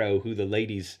being a hero who the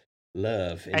ladies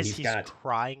love, and As he's he's got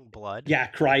crying blood. yeah,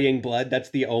 crying blood. That's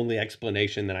the only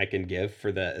explanation that I can give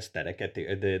for the aesthetic at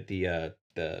the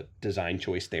design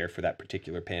choice there for that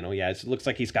particular panel. Yeah, it looks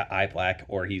like he's got eye black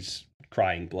or he's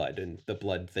crying blood, and the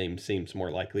blood theme seems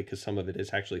more likely because some of it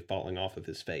is actually falling off of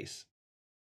his face.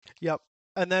 Yep.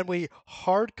 And then we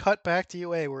hard cut back to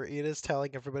UA where Ida's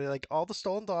telling everybody, like, all the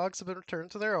stolen dogs have been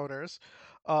returned to their owners.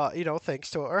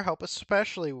 Thanks to our help,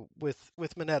 especially with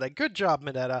Mineta. Good job,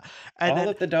 Mineta. And All then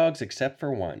of the dogs except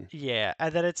for one. yeah,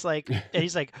 and then it's like, and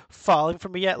he's like, falling for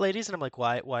me yet, ladies? And I'm like,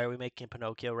 why are we making a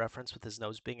Pinocchio reference with his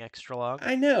nose being extra long?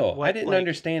 I know. I What, didn't like,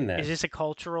 understand that. is this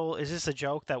a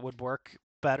joke that would work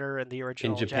better in the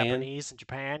original Japan? Japanese in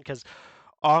Japan? Because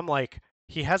I'm like,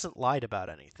 he hasn't lied about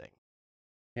anything.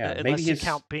 Yeah, maybe Unless you his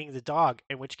count being the dog,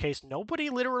 in which case nobody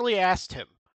literally asked him.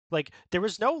 Like, there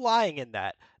was no lying in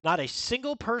that. Not a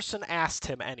single person asked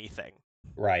him anything.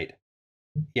 right.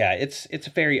 Yeah, it's a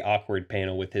very awkward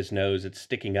panel with his nose. It's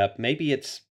sticking up. Maybe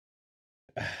it's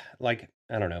like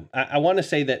I don't know. I want to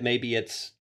say that maybe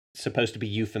it's supposed to be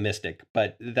euphemistic,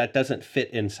 but that doesn't fit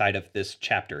inside of this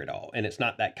chapter at all. And it's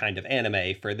not that kind of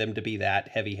anime for them to be that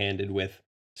heavy-handed with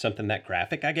something that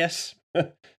graphic, I guess.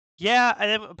 Yeah, and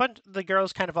then a bunch of the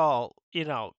girls kind of all,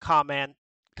 comment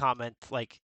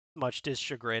like much to his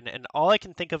chagrin, and all I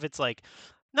can think of it's like,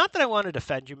 not that I want to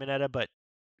defend you, Mineta, but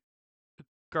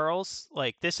girls,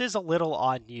 like this is a little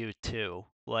on you too.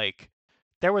 Like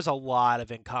there was a lot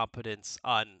of incompetence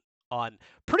on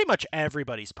pretty much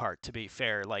everybody's part, to be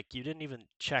fair. Like you didn't even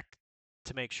check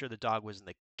to make sure the dog was in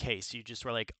the case. You just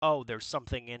were like, oh, there's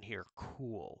something in here.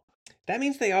 Cool. That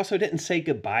means they also didn't say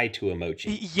goodbye to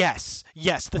Emochi. Yes,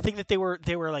 yes. The thing that they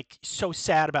were like so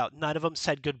sad about, none of them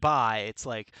said goodbye. It's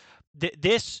like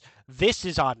this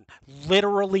is on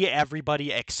literally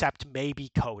everybody except maybe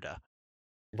Coda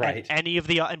and Right. any of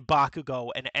the and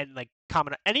Bakugo and like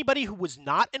Kamina. Anybody who was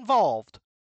not involved,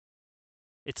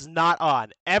 it's not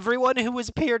on. Everyone who has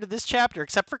appeared in this chapter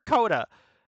except for Coda,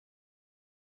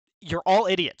 you're all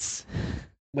idiots.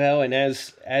 Well, and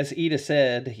as Ida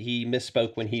said, he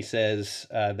misspoke when he says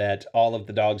that all of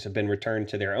the dogs have been returned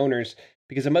to their owners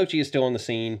because Emochi is still on the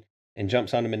scene and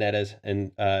jumps onto Monetta's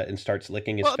and starts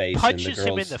licking his Well, face. punches And the him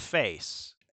in girls, the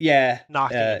face, yeah,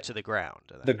 knocking him to the ground.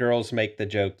 the girls make the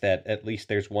joke that at least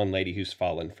there's one lady who's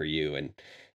fallen for you. And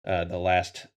the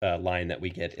last line that we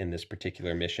get in this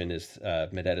particular mission is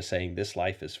Monetta saying, "This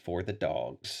life is for the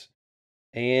dogs."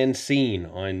 And scene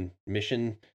on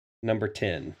mission number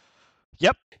 10.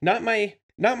 Yep. Not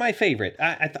my favorite.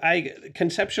 I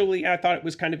conceptually I thought it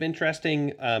was kind of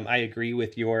interesting. I agree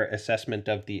with your assessment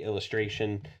of the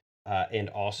illustration and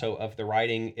also of the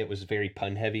writing. It was very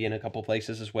pun heavy in a couple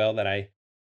places as well that I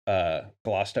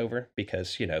glossed over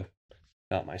because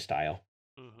not my style.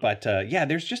 Mm-hmm. But yeah,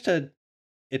 there's just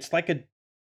it's like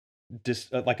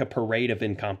a parade of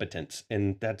incompetence,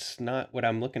 and that's not what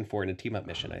I'm looking for in a team up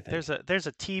mission. I think There's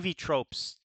a TV trope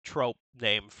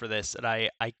name for this, and I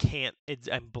can't.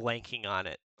 I'm blanking on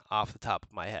it off the top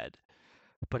of my head.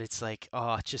 But it's like,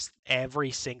 oh, just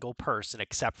every single person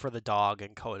except for the dog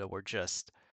and Coda were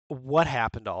just, what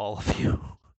happened to all of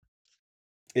you?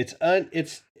 It's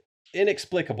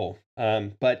inexplicable.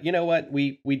 But you know what?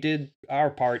 We did our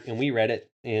part and we read it,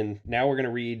 and now we're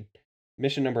gonna read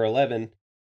mission number 11,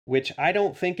 which I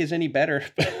don't think is any better.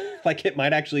 Like it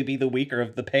might actually be the weaker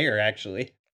of the pair.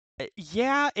 Actually,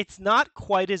 Yeah, it's not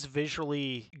quite as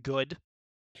visually good.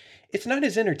 it's not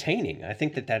as entertaining. I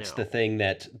think that's the No. thing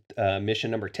that mission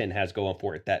number 10 has going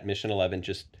for it. That mission 11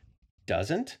 just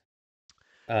doesn't.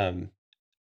 Like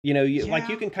you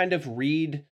Yeah. can kind of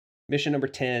read mission number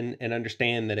 10 and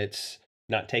understand that it's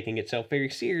not taking itself very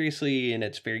seriously and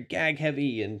it's very gag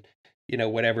heavy and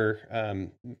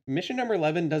whatever. Mission number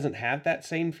 11 doesn't have that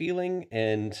same feeling,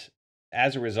 and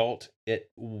as a result it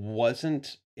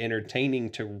wasn't entertaining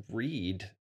to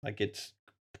read. Like it's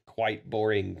quite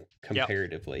boring Yep.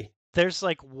 comparatively. There's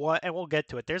like one, and we'll get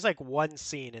to it. There's like one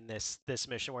scene in this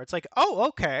mission where it's like, oh,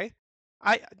 okay,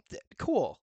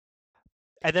 cool,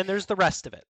 and then there's the rest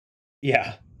of it.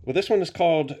 Yeah. Well, this one is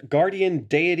called Guardian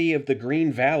Deity of the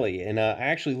Green Valley, and I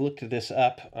actually looked this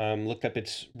up, looked up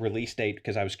its release date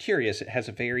because I was curious. It has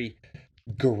a very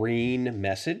green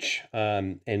message,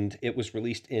 and it was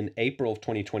released in April of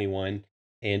 2021,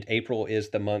 and April is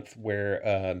the month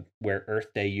where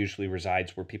Earth Day usually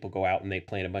resides, where people go out and they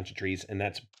plant a bunch of trees, and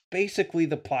that's basically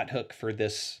the plot hook for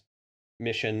this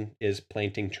mission is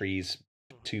planting trees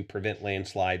to prevent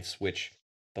landslides, which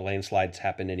the landslides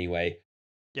happen anyway.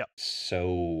 Yep.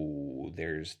 So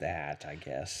there's that, I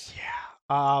guess.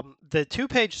 Yeah. The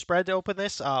 2-page spread to open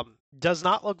this does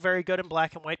not look very good in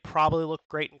black and white. Probably look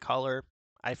great in color.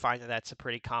 I find that that's a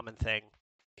pretty common thing.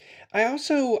 I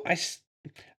also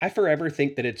I forever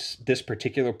think that it's this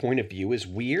particular point of view is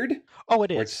weird. Oh,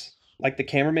 it Where is. it's like the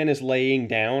cameraman is laying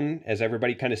down as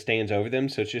everybody kind of stands over them,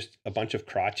 so it's just a bunch of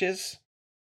crotches.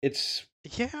 It's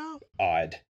Yeah.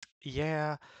 odd.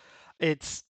 Yeah.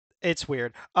 It's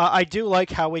weird. I do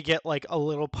like how we get like a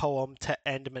little poem to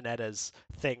end Monetta's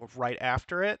thing right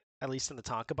after it, at least in the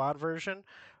Tonkabon version.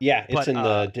 Yeah, it's But, in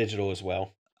the digital as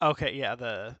well. Okay, yeah,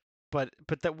 but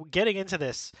getting into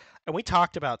this, and we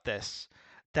talked about this,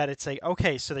 that it's like,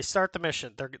 okay, so they start the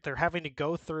mission. They're having to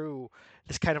go through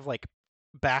this kind of like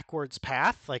backwards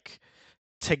path, like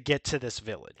to get to this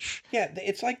village. Yeah,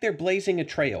 it's like they're blazing a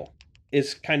trail.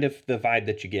 Is kind of the vibe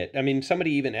that you get. I mean,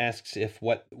 somebody even asks if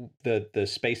what the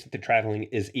space that they're traveling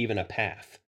is even a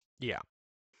path. Yeah.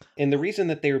 And the reason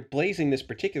that they're blazing this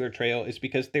particular trail is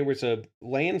because there was a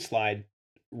landslide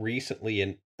recently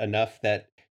and enough that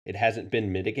it hasn't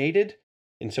been mitigated.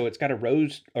 And so it's got a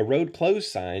road closed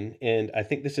sign. And I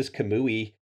think this is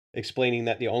Kamui explaining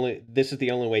that this is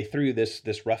the only way through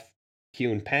this rough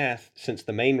hewn path since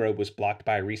the main road was blocked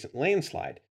by a recent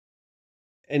landslide.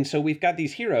 And so we've got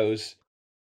these heroes,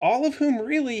 all of whom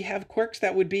really have quirks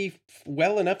that would be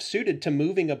well enough suited to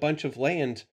moving a bunch of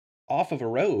land off of a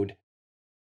road,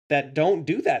 that don't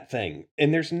do that thing.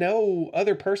 And there's no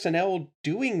other personnel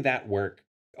doing that work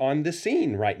on the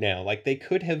scene right now. Like they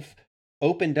could have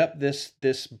opened up this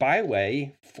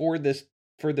byway for this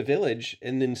for the village,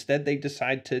 and instead they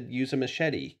decide to use a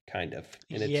machete, kind of,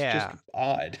 and it's just Yeah.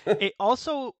 odd. It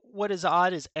also what is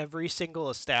odd is every single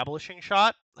establishing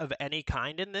shot of any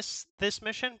kind in this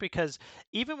mission because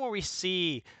even when we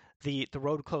see the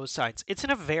road closed signs, it's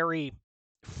in a very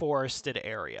forested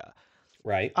area.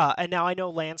 Right? And now I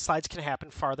know landslides can happen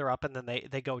farther up and then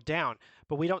they go down,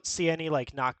 but we don't see any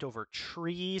like knocked over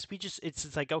trees. We just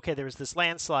it's like okay, there's this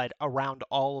landslide around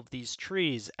all of these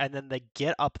trees, and then they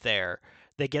get up there,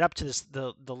 they get up to this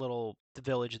the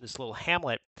village in this little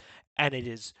hamlet, and it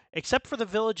is except for the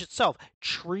village itself,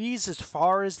 trees as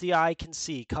far as the eye can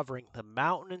see, covering the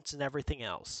mountains and everything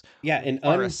else. Yeah, an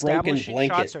Our unbroken establishing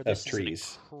shots blanket are of this is an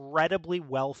trees. incredibly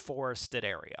well forested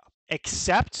area,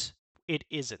 except it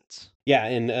isn't. Yeah,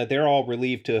 and they're all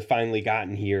relieved to have finally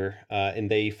gotten here, and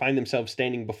they find themselves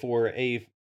standing before a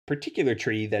particular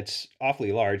tree that's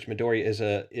awfully large.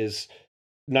 Midoriya is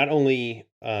not only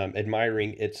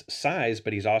admiring its size,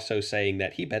 but he's also saying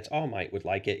that he bets All Might would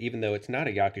like it, even though it's not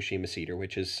a Yakushima cedar,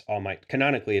 which is All Might.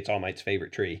 Canonically, it's All Might's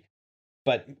favorite tree.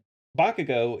 But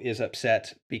Bakugo is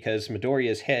upset because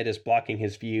Midoriya's head is blocking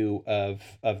his view of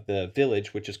the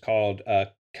village, which is called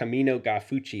Kamino ga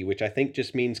Fuchi, which I think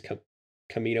just means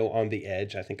Camino on the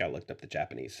edge. I think I looked up the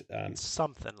Japanese.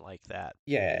 Something like that.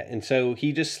 Yeah, and so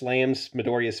he just slams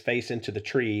Midoriya's face into the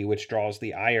tree, which draws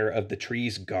the ire of the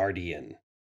tree's guardian.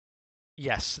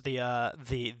 Yes,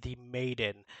 the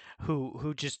maiden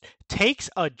who just takes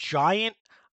a giant,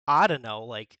 I don't know,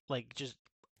 like just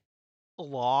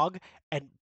log and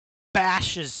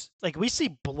bashes like we see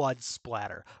blood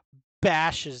splatter,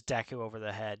 bashes Deku over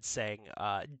the head, saying,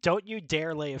 "Don't you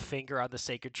dare lay a finger on the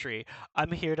sacred tree.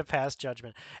 I'm here to pass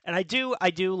judgment." And I do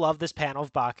love this panel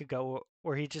of Bakugo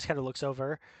where he just kind of looks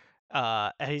over,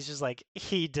 and he's just like,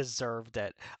 he deserved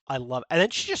it. I love, and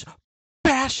then she just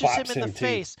bashes him Claps in the him too.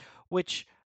 face, which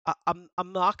I'm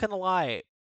not gonna lie,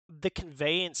 the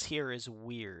conveyance here is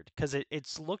weird because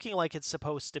it's looking like it's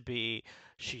supposed to be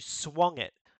she swung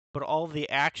it, but all the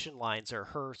action lines are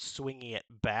her swinging it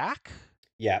back.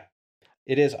 Yeah,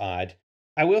 it is odd.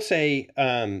 I will say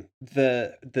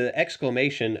the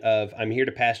exclamation of "I'm here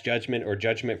to pass judgment" or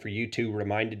 "judgment for you two"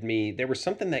 reminded me there was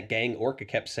something that Gang Orca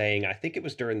kept saying. I think it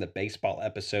was during the baseball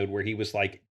episode where he was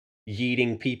like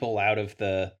yeeting people out of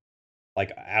the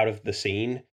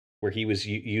scene, where he was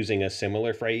using a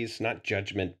similar phrase, not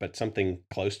judgment, but something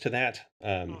close to that.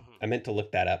 Hmm. I meant to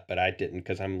look that up, but I didn't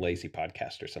because I'm a lazy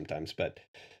podcaster sometimes. But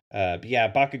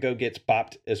yeah, Bakugo gets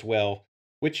bopped as well,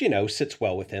 which sits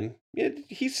well with him.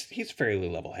 He's a fairly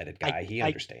level-headed I guy. He I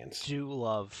understands. do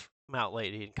love Mount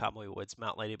Lady and Kamui Woods.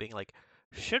 Mount Lady being like,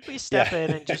 "Should we Yeah. step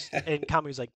in and just?" And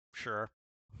Kamui's like, "Sure."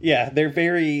 Yeah, they're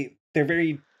very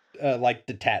like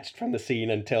detached from the scene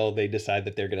until they decide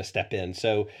that they're going to step in.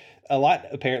 So a lot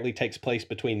apparently takes place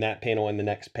between that panel and the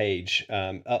next page.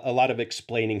 A lot of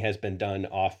explaining has been done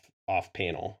off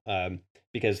panel,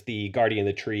 because the guardian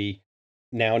of the tree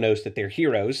now knows that they're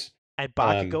heroes. And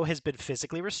Um, Bakugo has been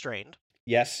physically restrained.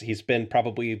 Yes, he's been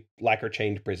probably lacquer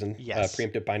chained prison, Yes.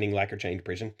 preemptive binding lacquer chained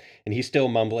prison, and he's still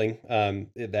mumbling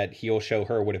that he'll show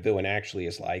her what a villain actually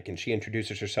is like. And she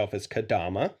introduces herself as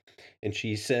Kadama, and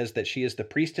she says that she is the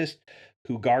priestess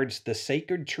who guards the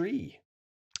sacred tree.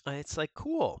 And it's like,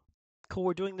 cool. Cool,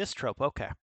 we're doing this trope. Okay.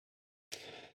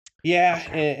 Yeah,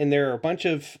 Okay. and there are a bunch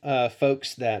of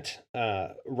folks that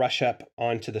rush up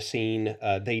onto the scene.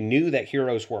 They knew that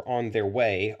heroes were on their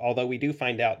way, although we do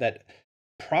find out that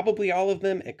probably all of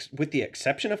them, with the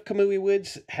exception of Kamui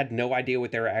Woods, had no idea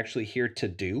what they were actually here to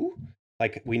do.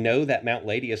 Like, we know that Mount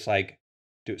Lady is like,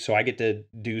 so I get to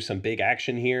do some big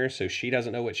action here, so she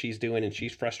doesn't know what she's doing, and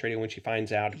she's frustrated when she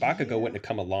finds out. Bakugo Yeah. wouldn't have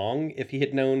come along if he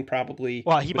had known, probably.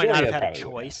 Well, he might not have Midoriya had a probably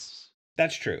would have. choice.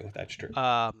 That's true. That's true.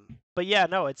 But yeah,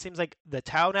 no, it seems like the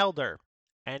town elder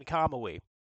and Kamui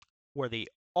were the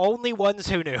only ones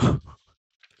who knew.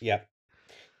 Yep.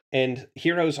 And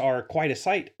heroes are quite a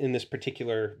sight in this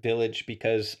particular village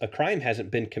because a crime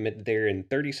hasn't been committed there in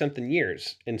 30 something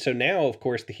years. And so now, of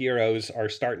course, the heroes are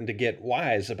starting to get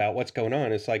wise about what's going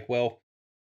on. It's like, well,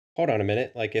 hold on a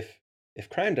minute. Like, if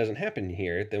crime doesn't happen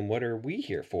here, then what are we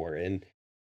here for? And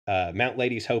Mount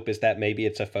Lady's hope is that maybe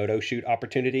it's a photo shoot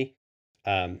opportunity.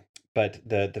 Um, but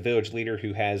the village leader,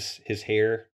 who has his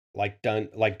hair like done,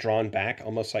 like drawn back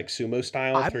almost like sumo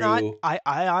style I'm not through.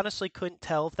 I honestly couldn't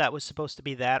tell if that was supposed to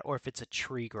be that or if it's a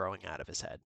tree growing out of his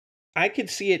head. I could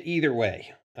see it either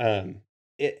way.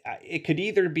 It could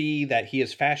either be that he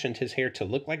has fashioned his hair to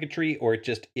look like a tree, or it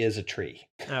just is a tree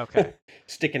Okay.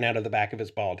 sticking out of the back of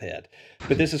his bald head.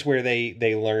 But this is where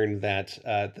they learn that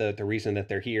the reason that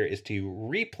they're here is to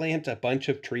replant a bunch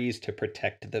of trees to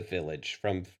protect the village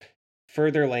from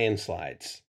further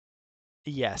landslides.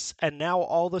 Yes, and now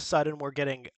all of a sudden we're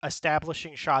getting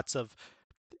establishing shots of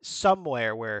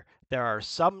somewhere where there are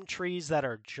some trees that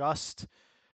are just,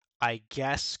 I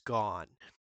guess, gone.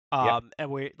 Yep.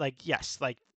 And we like yes,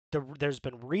 like there's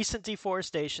been recent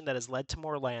deforestation that has led to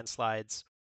more landslides,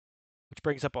 which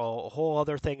brings up a whole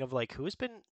other thing of like who's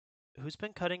been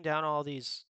cutting down all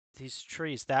these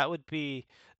trees. That would be,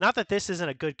 not that this isn't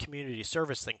a good community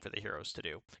service thing for the heroes to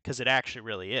do, because it actually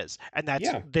really is. And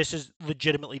Yeah. this is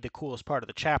legitimately the coolest part of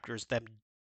the chapter, is them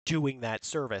doing that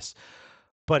service.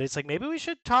 But it's like maybe we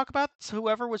should talk about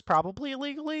whoever was probably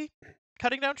illegally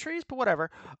cutting down trees, but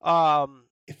whatever. Um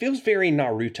It feels very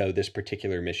Naruto, this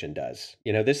particular mission does.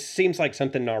 This seems like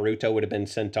something Naruto would have been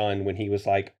sent on when he was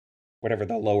like whatever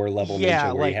the lower level yeah,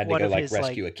 ninja where he like had to one go of like his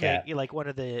rescue a cat. like one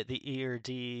of the E or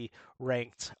D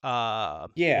ranked Yeah.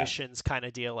 missions kind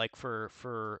of deal, like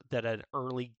for that an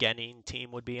early Genin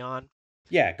team would be on.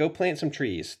 Yeah, go plant some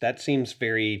trees. That seems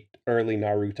very early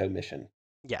Naruto mission.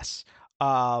 Yes.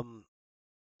 Um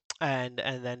and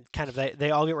then kind of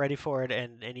they all get ready for it,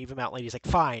 and even Mount Lady's like,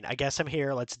 fine, I guess I'm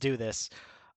here, let's do this.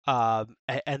 And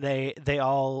they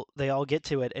all get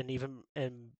to it, and even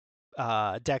and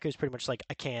Deku's pretty much like,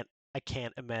 I can't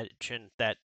imagine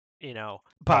that, Bakugo's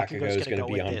Bakugo's gonna going to go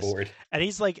be with on this. board. And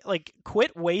he's like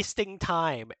quit wasting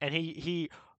time. And he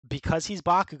because he's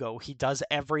Bakugo, he does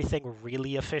everything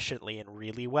really efficiently and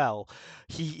really well.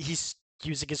 He's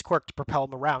using his quirk to propel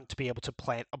him around to be able to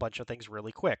plant a bunch of things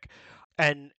really quick.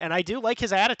 And I do like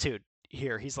his attitude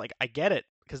here. He's like, I get it,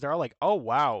 because they're all like, "Oh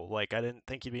wow, like I didn't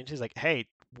think you'd be into." He's like, "Hey,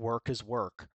 work is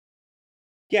work."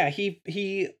 Yeah,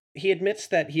 he admits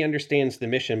that he understands the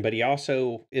mission, but he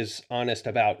also is honest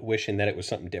about wishing that it was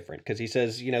something different because he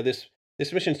says,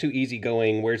 this mission's too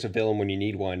easygoing. Where's a villain when you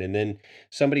need one? And then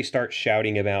somebody starts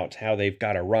shouting about how they've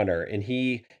got a runner, and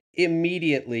he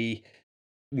immediately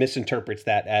misinterprets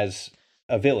that as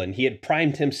a villain. He had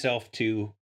primed himself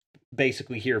to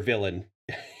basically hear villain,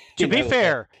 To be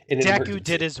fair, in an Deku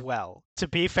did emergency. as well. To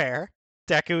be fair,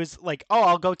 Deku's like, "Oh,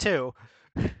 I'll go too,"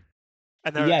 Yeah,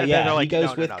 and then yeah. they're He like, "No,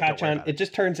 goes no, with no, don't worry Kachan. about It it."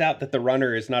 just turns out that the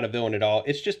runner is not a villain at all.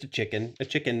 It's just a chicken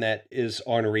that is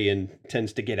ornery and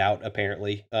tends to get out.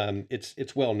 Apparently,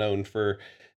 it's well known for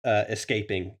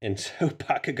escaping, and so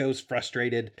Bakugo's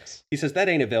frustrated. Yes. He says that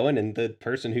ain't a villain, and the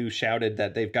person who shouted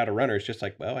that they've got a runner is just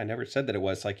like, well, I never said that it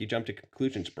was. Like you jumped to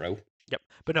conclusions, bro. Yep.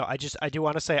 But no, I do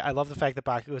want to say I love the fact that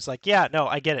Baku was like, "Yeah, no,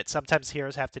 I get it. Sometimes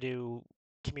heroes have to do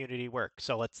community work,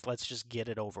 so let's just get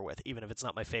it over with, even if it's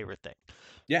not my favorite thing."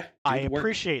 Yeah, I do the work.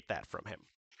 appreciate that from him.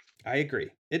 I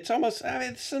agree. It's almost. I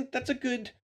mean, that's a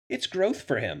good. It's growth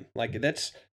for him. Like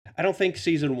that's. I don't think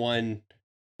season one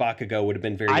Bakugo would have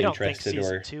been I very don't think interested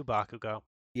season or. 2 Bakugo.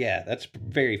 Yeah, that's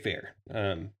very fair.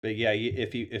 But yeah,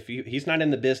 if you he's not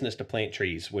in the business to plant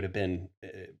trees, would have been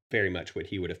very much what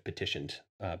he would have petitioned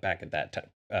back at that time.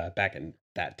 Back in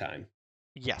that time.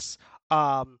 Yes.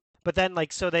 But then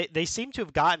like so they seem to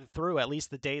have gotten through at least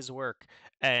the day's work,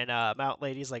 and Mount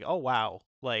Lady's like, "Oh wow,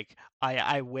 like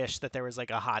I wish that there was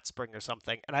like a hot spring or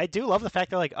something." And I do love the fact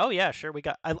they're like, "Oh yeah, sure, we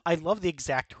got." I love the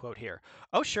exact quote here.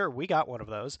 "Oh sure, we got one of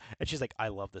those." And she's like, "I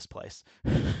love this place."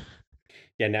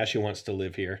 Yeah, now she wants to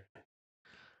live here.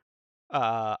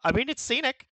 I mean, it's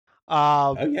scenic.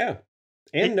 Oh Um, yeah,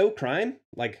 it and no crime.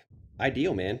 Like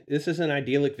ideal, man. This is an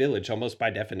idyllic village almost by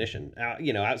definition.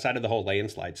 Outside of the whole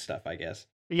landslide stuff, I guess.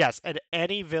 yes, and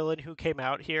any villain who came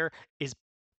out here is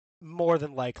more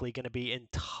than likely going to be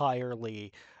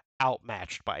entirely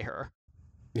outmatched by her.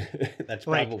 That's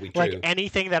Like probably like true.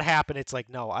 anything that happened, it's like,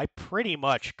 no, I pretty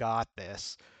much got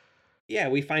this. Yeah,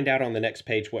 we find out on the next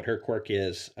page what her quirk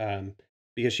is,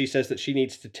 because she says that she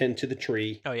needs to tend to the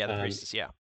tree. Oh yeah, the priestess, yeah.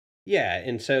 Yeah,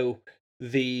 and so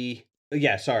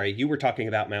yeah, sorry, you were talking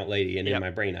about Mount Lady, and in Yep.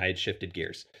 my brain I had shifted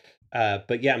gears.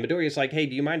 But yeah, Midoriya's like, "Hey,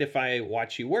 do you mind if I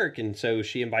watch you work?" And so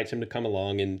she invites him to come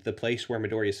along. And the place where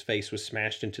Midoriya's face was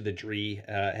smashed into the tree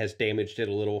has damaged it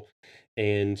a little,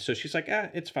 and so she's like, "Ah,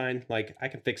 it's fine. Like I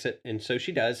can fix it." And so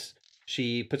she does.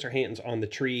 She puts her hands on the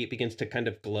tree. It begins to kind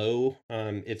of glow.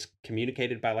 It's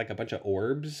communicated by like a bunch of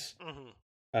orbs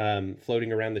Hmm.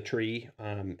 floating around the tree,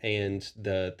 and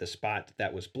the spot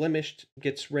that was blemished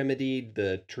gets remedied.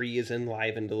 The tree is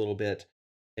enlivened a little bit,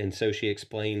 and so she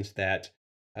explains that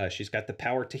she's got the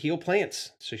power to heal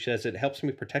plants. So she says it helps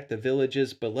me protect the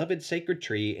village's beloved sacred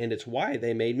tree, and it's why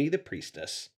they made me the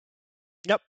priestess.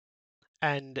 Yep.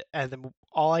 And then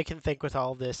all I can think with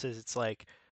all this is it's like,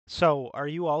 so are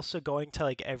you also going to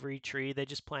like every tree they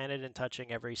just planted and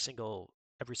touching every single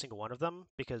one of them?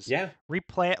 Because Yeah,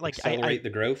 replant, like I accelerate the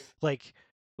growth. like,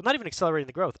 well, not even accelerating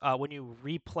the growth. When you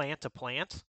replant a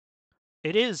plant,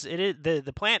 it is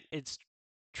the plant, it's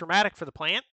traumatic for the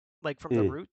plant, like from the Mm,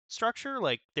 root structure.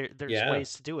 Like there's Yeah.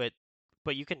 ways to do it,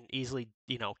 but you can easily,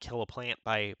 kill a plant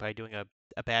by doing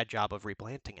a bad job of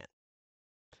replanting it.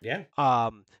 Yeah.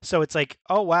 So it's like,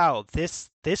 oh wow, this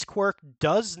quirk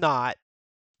does not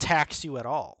tax you at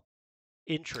all.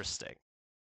 Interesting.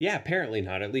 Yeah, apparently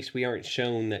not. At least we aren't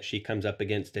shown that she comes up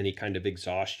against any kind of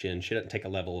exhaustion. She doesn't take a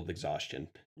level of exhaustion,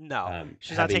 No,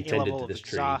 she's not having taking a tended level to of this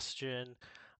tree. exhaustion.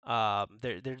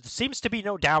 There seems to be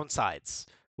no downsides,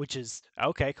 which is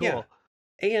okay, Yeah, cool.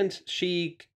 and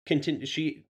She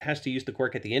has to use the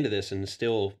quirk at the end of this, and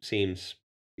still seems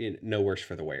no worse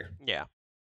for the wear, Yeah.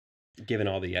 given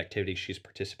all the activities she's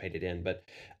participated in. But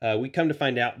we come to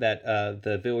find out that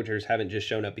the villagers haven't just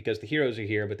shown up because the heroes are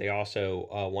here, but they also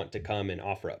want to come and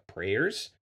offer up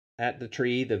prayers at the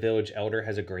tree. The village elder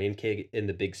has a grandkid in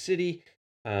the big city,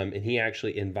 and he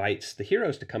actually invites the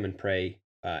heroes to come and pray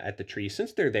at the tree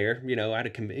since they're there.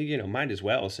 Might as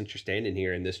well, since you're standing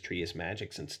here and this tree is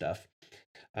magics and stuff.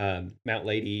 Mount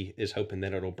Lady is hoping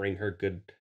that it'll bring her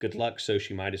good luck, so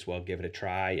she might as well give it a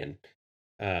try.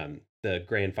 And the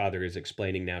grandfather is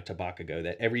explaining now to Bakugo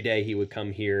that every day he would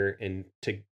come here and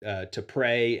to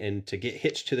pray and to get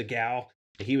hitched to the gal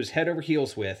that he was head over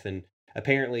heels with. And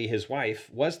apparently his wife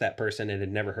was that person and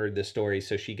had never heard this story,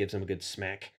 so she gives him a good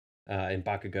smack. And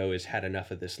Bakugo has had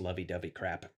enough of this lovey-dovey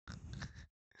crap.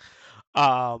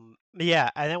 Yeah,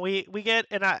 and then we get,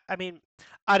 and I mean,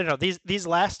 I don't know, these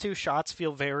last two shots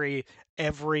feel very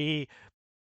every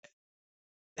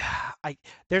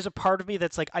there's a part of me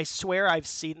that's like, I swear I've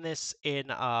seen this in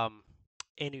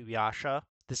Inuyasha,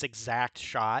 this exact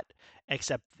shot,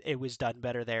 except it was done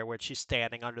better there, where she's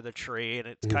standing under the tree and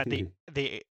it's kind of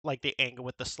the angle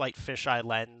with the slight fisheye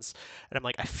lens, and I'm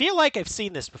like, I feel like I've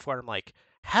seen this before, and I'm like,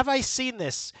 have I seen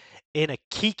this in a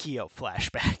Kikyo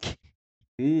flashback?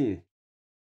 Mm.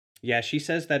 Yeah, she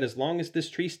says that as long as this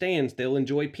tree stands, they'll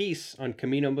enjoy peace on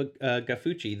Kamino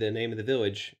Gafuchi, the name of the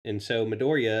village. And so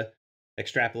Midoriya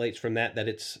extrapolates from that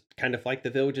it's kind of like the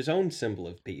village's own symbol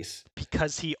of peace.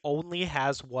 Because he only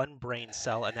has one brain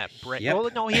cell, and that brain. Yep. Well,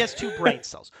 no, he has two brain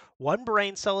cells. One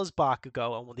brain cell is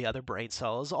Bakugo, and the other brain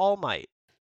cell is All Might.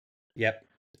 Yep.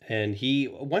 And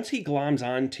once he gloms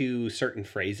onto certain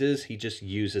phrases, he just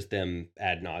uses them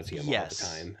ad nauseum all the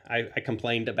time. I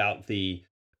complained about the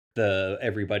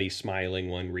everybody smiling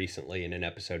one recently in an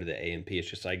episode of the A&P. It's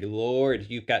just like, Lord,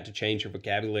 you've got to change your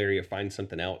vocabulary or find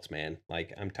something else, man.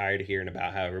 Like, I'm tired of hearing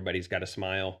about how everybody's got to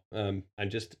smile.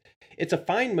 It's a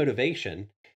fine motivation,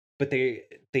 but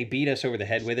they beat us over the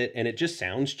head with it, and it just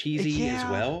sounds cheesy as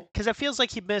well. Because it feels like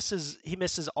he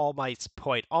misses All Might's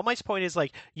point. All Might's point is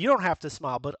like, you don't have to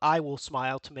smile, but I will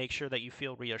smile to make sure that you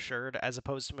feel reassured, as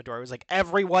opposed to Midori was like,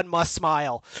 everyone must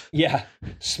smile. Yeah,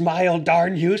 smile,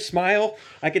 darn you, smile.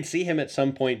 I could see him at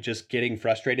some point just getting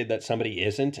frustrated that somebody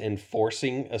isn't and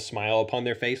forcing a smile upon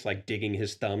their face, like digging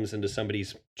his thumbs into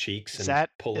somebody's cheeks and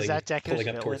pulling Deku's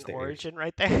up towards villain their origin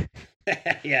right there?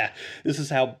 Yeah, this is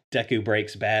how Deku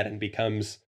breaks bad and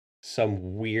becomes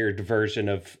some weird version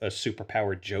of a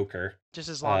superpowered Joker. Just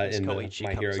as long as in the Koichi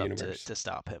My comes Hero up universe. to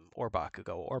stop him, or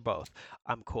Bakugo, or both,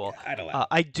 I'm cool. Yeah, I'd allow it.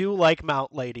 I do like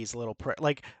Mount Lady's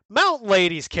like Mount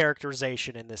Lady's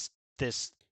characterization in this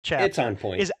chapter. It's on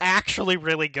point. Is actually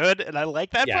really good, and I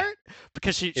like that part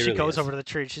because she really goes is. over to the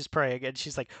tree and she's praying, and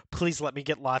she's like, "Please let me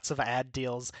get lots of ad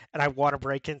deals, and I want to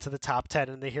break into the top 10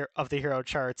 in the hero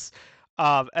charts."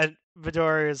 And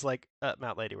Midori is like,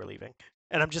 "Mount Lady, we're leaving."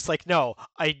 And I'm just like, no,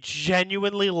 I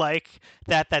genuinely like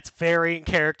that. That's very in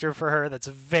character for her. That's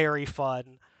very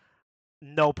fun.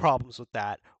 No problems with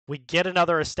that. We get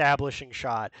another establishing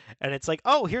shot, and it's like,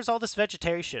 oh, here's all this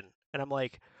vegetation. And I'm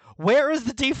like, where is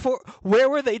the D4? Where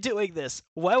were they doing this?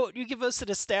 Why won't you give us an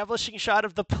establishing shot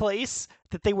of the place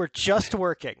that they were just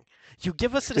working? You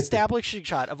give us an establishing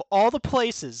shot of all the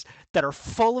places that are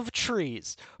full of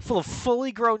trees, full of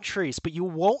fully grown trees, but you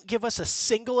won't give us a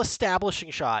single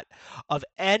establishing shot of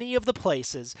any of the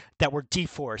places that were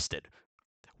deforested.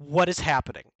 What is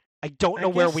happening? I don't know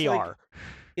where we are.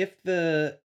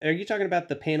 Are you talking about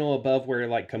the panel above where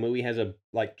like Kamui has a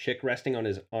like chick resting on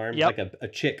his arm? Yep. Like a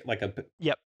chick, like a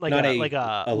like not a lady, like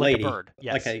a bird.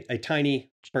 Yes. Like a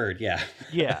tiny bird. Yeah.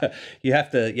 Yeah. you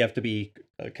have to be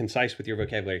concise with your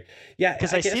vocabulary. Yeah.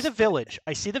 Because I see the village.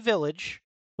 I see the village,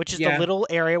 which is the little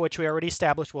area which we already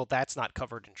established. Well, that's not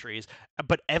covered in trees,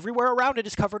 but everywhere around it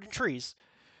is covered in trees.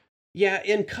 Yeah,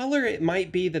 in color, it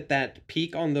might be that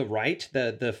peak on the right,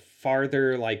 the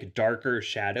farther, like, darker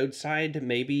shadowed side,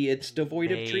 maybe it's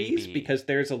devoid of trees Maybe. because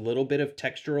there's a little bit of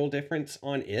textural difference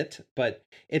on it, but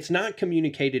it's not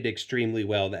communicated extremely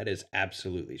well, that is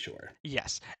absolutely sure.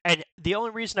 Yes. And the only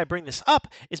reason I bring this up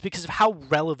is because of how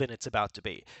relevant it's about to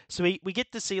be. So we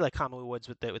get to see like Kamui Woods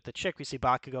with the chick. We see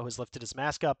Bakugo has lifted his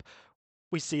mask up.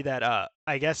 We see that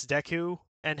I guess Deku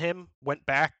and him went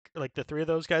back, like the three of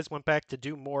those guys went back to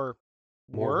do more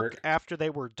More work work. after they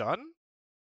were done.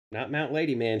 Not Mount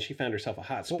Lady, man, she found herself a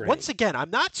hot Well, once spring. again, I'm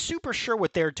not super sure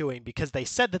what they're doing because they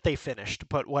said that they finished,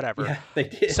 but whatever. Yeah, they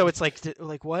So did. it's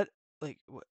like what? Like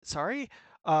what? Sorry.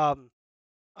 Um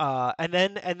and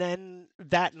then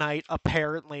that night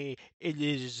apparently it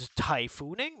is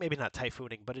typhooning, maybe not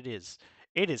typhooning, but it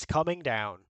is coming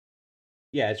down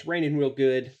Yeah, it's raining real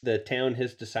good. The town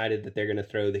has decided that they're gonna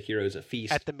throw the heroes a at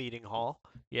feast. the meeting hall.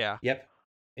 Yeah. Yep.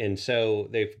 And so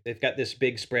they've got this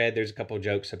big spread. There's a couple of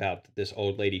jokes about this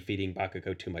old lady feeding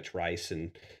Bakugo too much rice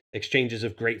and exchanges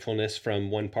of gratefulness from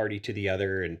one party to the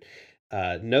other. And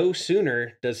no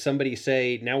sooner does somebody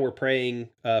say, "Now we're praying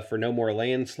for no more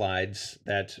landslides,"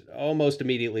 that almost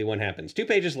immediately one happens. 2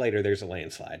 pages later, there's a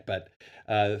landslide. But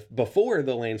before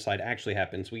the landslide actually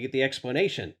happens, we get the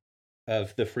explanation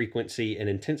of the frequency and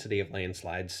intensity of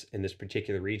landslides in this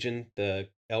particular region. The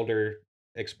elder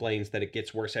explains that it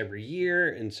gets worse every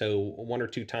year. And so, one or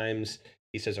two times,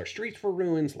 he says, our streets were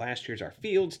ruins. Last year's our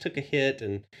fields took a hit.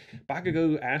 And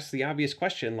Bakugo asks the obvious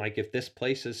question, like, if this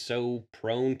place is so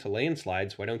prone to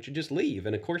landslides, why don't you just leave?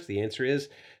 And of course, the answer is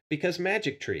because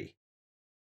Magic Tree.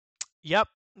 Yep.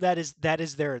 That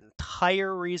is their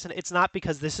entire reason. It's not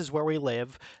because this is where we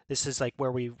live. This is like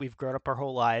where we've grown up our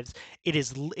whole lives. It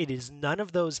is none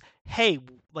of those, hey,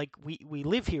 like we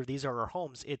live here, these are our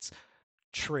homes. It's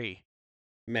tree.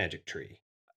 Magic Tree.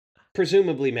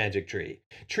 Presumably, Magic Tree.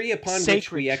 Tree upon which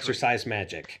Sacred we tree. exercise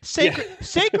magic. Yeah.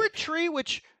 Sacred tree,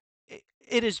 which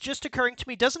it is just occurring to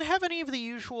me doesn't have any of the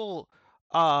usual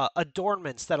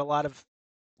adornments that a lot of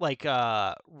like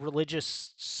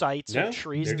religious sites or No,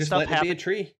 trees they're and just stuff letting it have be a in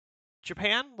tree.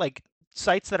 Japan, like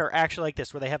sites that are actually like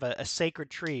this where they have a sacred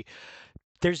tree.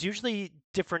 There's usually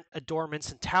different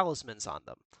adornments and talismans on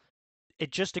them.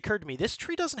 It just occurred to me this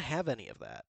tree doesn't have any of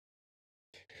that.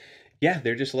 Yeah,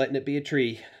 they're just letting it be a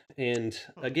tree. And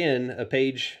Hmm. again, a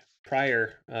page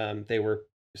prior, they were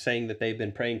saying that they've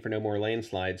been praying for no more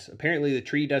landslides. Apparently, the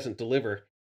tree doesn't deliver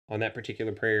on that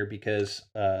particular prayer because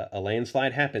a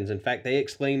landslide happens. In fact, they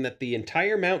explain that the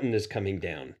entire mountain is coming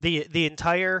down. The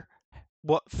entire,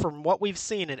 what from what we've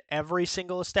seen in every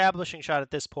single establishing shot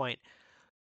at this point,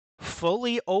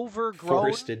 fully overgrown,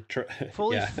 Forested,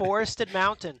 fully yeah, forested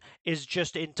mountain is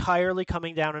just entirely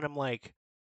coming down, and I'm like,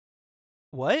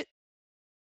 what?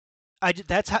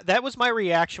 That was my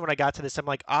reaction when I got to this. I'm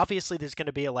like, obviously there's going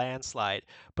to be a landslide,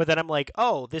 but then I'm like,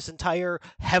 oh, this entire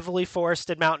heavily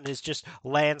forested mountain is just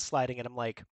landsliding, and I'm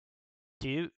like, do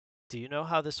you do you know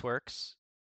how this works?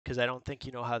 Because I don't think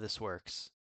you know how this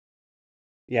works.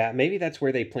 yeah. Maybe that's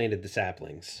where they planted the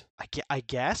saplings. I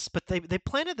guess, but they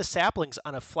planted the saplings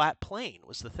on a flat plain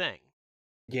was the thing.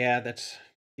 Yeah, that's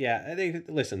yeah. They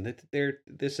listen. They're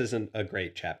this isn't a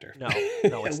great chapter. No,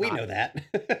 no, it's We not. know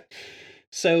that.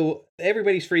 So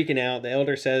everybody's freaking out. The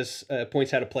elder says,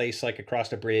 points out a place like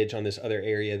across a bridge on this other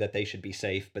area that they should be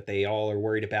safe, but they all are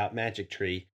worried about Magic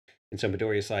Tree. And so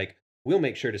Midoriya's like, "We'll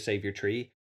make sure to save your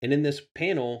tree." And in this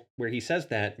panel where he says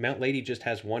that, Mount Lady just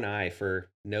has one eye for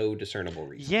no discernible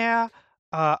reason. Yeah,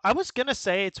 I was gonna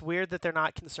say it's weird that they're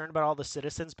not concerned about all the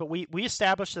citizens, but we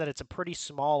established that it's a pretty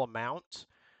small amount.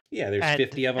 Yeah, there's and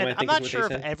 50 of them, and I I'm think is not what they sure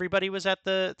if said. everybody was at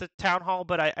the town hall,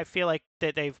 but I feel like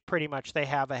that they've pretty much they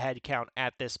have a head count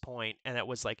at this point, and it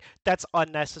was like that's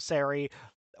unnecessary.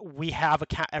 We have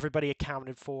everybody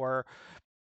accounted for.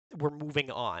 We're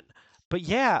moving on. But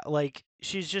yeah, like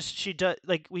she does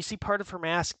like we see part of her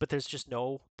mask, but there's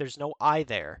no eye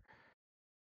there,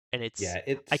 and Yeah,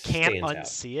 it I can't stands out.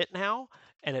 unsee it now,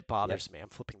 and it Yep. bothers me. I'm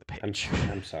flipping the I'm page.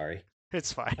 I'm sorry.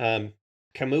 It's fine. Um,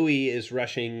 Kamui is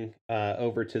rushing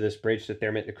over to this bridge that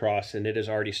they're meant to cross, and it has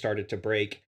already started to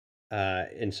break.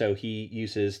 And so he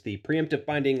uses the preemptive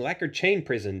binding lacquered chain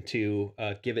prison to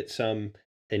give it some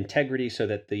integrity so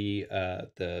that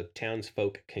the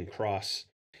townsfolk can cross.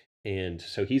 And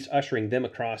so he's ushering them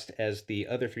across as the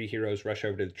other three heroes rush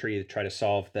over to the tree to try to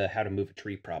solve the how to move a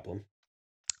tree problem.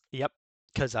 Yep,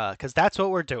 because that's what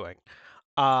we're doing.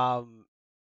 Um,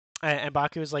 and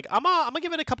Baku was like, I'm gonna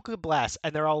give it a couple good blasts,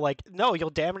 and they're all like, no, you'll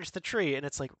damage the tree, and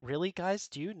it's like, really, guys,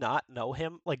 do you not know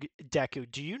him? Like Deku,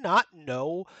 do you not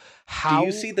know Do you how?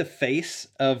 see the face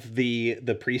of the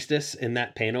priestess in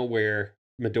that panel where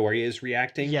Midoriya is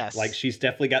reacting. Like, Yes. she's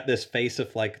definitely got this face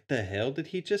of like, the hell did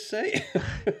he just say?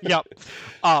 Yep.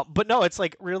 But no, it's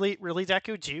like really, really,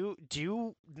 Deku. Do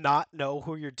you not know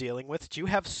who you're dealing with? Do you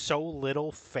have so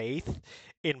little faith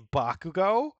in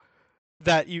Bakugo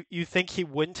that you think he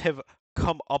wouldn't have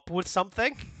come up with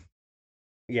something?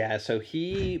 Yeah, so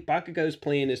Bakugo's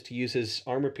plan is to use his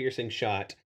armor-piercing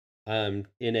shot in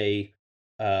a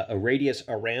radius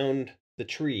around the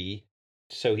tree,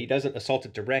 so he doesn't assault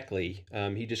it directly.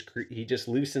 He just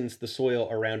loosens the soil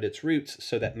around its roots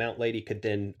so that Mount Lady could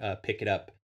then pick it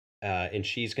up, and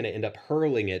she's going to end up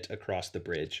hurling it across the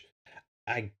bridge.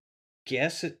 I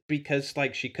guess it because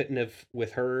like she couldn't have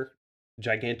with her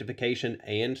gigantification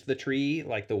and the tree,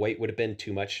 like the weight would have been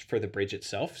too much for the bridge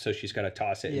itself, so she's got to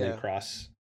toss it and then Yeah. cross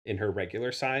in her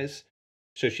regular size.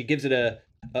 So she gives it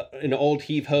an old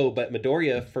heave ho, but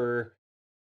Midoriya for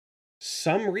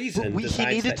some reason He decides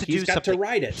needed that to he's do got to something.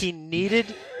 ride it. He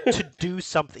needed to do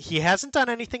something. He hasn't done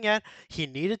anything yet. He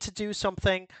needed to do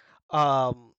something.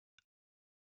 Um,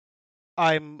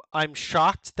 I'm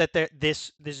shocked that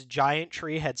this giant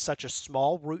tree had such a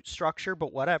small root structure,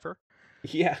 but whatever.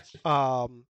 Yeah,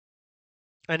 Um,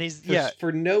 and he's for yeah,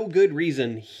 for no good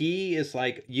reason, he is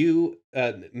like me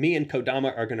and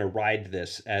Kodama are going to ride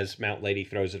this as Mount Lady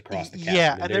throws it across the yeah,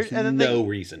 chasm, and and there's then no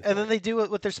reason and for then it. they do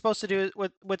what they're supposed to do.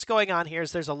 What's going on here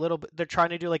is there's a little bit. They're trying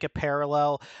to do like a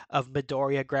parallel of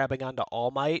Midoriya grabbing onto All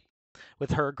Might,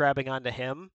 with her grabbing onto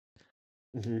him.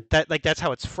 Hmm. That's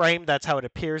how it's framed. That's how it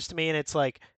appears to me, and it's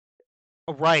like,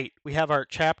 oh, right, we have our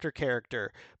chapter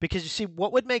character. Because you see,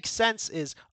 what would make sense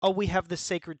is, oh, we have the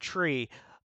sacred tree.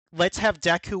 Let's have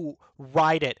Deku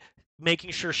ride it,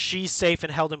 making sure she's safe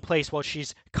and held in place while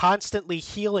she's constantly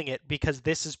healing it, because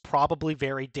this is probably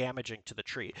very damaging to the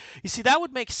tree. You see, that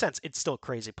would make sense. It's still a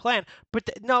crazy plan, but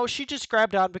no, she just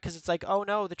grabbed on because it's like, oh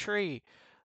no, the tree.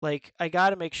 Like, I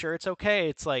gotta make sure it's okay.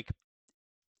 It's like,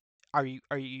 are you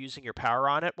using your power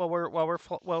on it while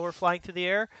we're flying through the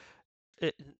air?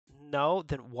 It, no,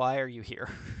 then why are you here?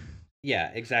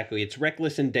 Yeah, exactly. It's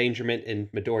reckless endangerment, and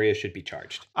Midoriya should be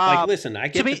charged. Like, Uh, listen, I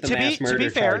to get be that the mass murder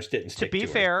fair, charge didn't to stick be to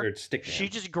her fair, or stick to she him.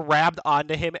 just grabbed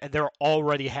onto him, and they're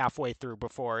already halfway through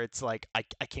before it's like I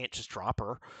can't just drop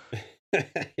her.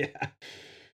 Yeah.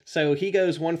 So he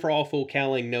goes one for all full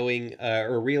cowling, knowing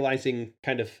or realizing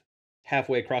kind of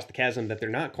halfway across the chasm that they're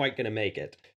not quite going to make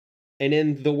it. And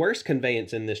in the worst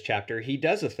conveyance in this chapter, he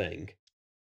does a thing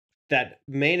that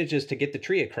manages to get the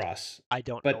tree across. I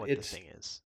don't know But what the thing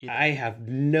is. I have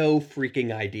no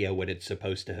freaking idea what it's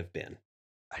supposed to have been.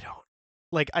 I don't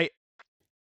like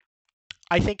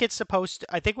I think it's supposed to,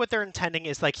 I think what they're intending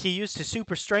is like he used his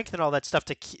super strength and all that stuff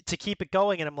to keep it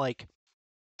going, and I'm like,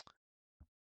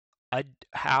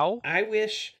 how? I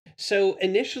wish. So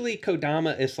initially,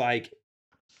 Kodama is like,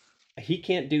 he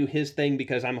can't do his thing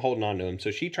because I'm holding on to him.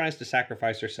 So she tries to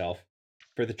sacrifice herself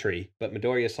for the tree. But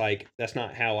Midoriya's like, that's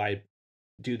not how I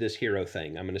do this hero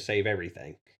thing. I'm going to save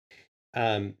everything.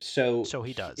 So So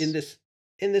he does.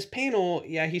 in this panel,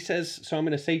 yeah, he says, so I'm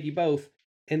going to save you both.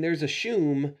 And there's a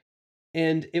Shum,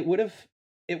 and it would have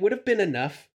been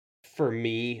enough for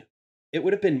me. It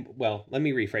would have been, well, let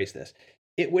me rephrase this.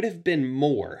 It would have been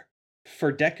more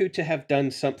for Deku to have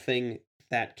done something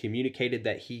that communicated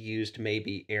that he used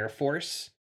maybe Air Force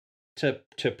to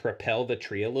propel the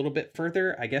tree a little bit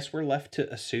further. I guess we're left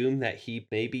to assume that he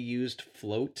maybe used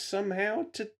float somehow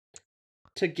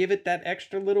to give it that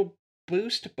extra little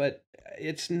boost, but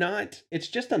it's not. It's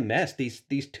just a mess. These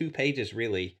 2 pages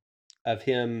really of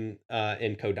him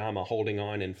and Kodama holding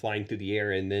on and flying through the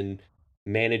air and then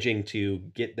managing to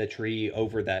get the tree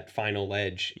over that final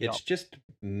ledge. Yep. It's just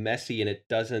messy, and it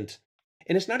doesn't.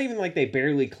 And it's not even like they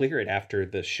barely clear it after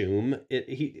the Shum.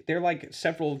 They're like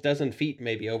several dozen feet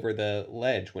maybe over the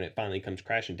ledge when it finally comes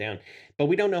crashing down. But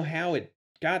we don't know how it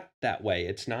got that way.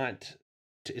 It's not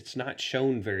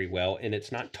shown very well, and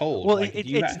it's not told. Well, Like,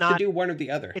 you it's have to not do one or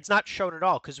the other. it's not shown at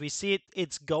all because we see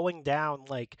it's going down,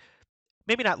 like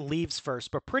maybe not leaves first,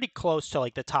 but pretty close to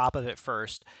like the top of it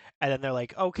first, and then they're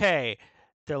like, okay,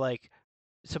 they're like,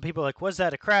 so people are like, was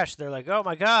that a crash? They're like, oh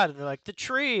my god, and they're like, the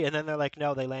tree, and then they're like,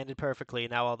 no, they landed perfectly.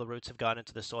 Now all the roots have gone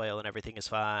into the soil and everything is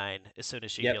fine. As soon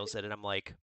as she Yep, heals it, and I'm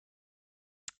like,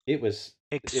 it was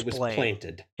explain,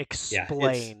 planted. Yeah, it's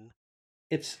explain.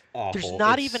 it's There's awful.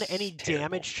 not even any It's terrible.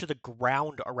 damage to the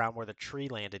ground around where the tree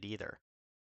landed either,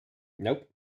 Nope.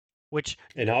 which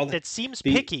And all that seems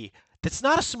the picky. That's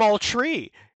not a small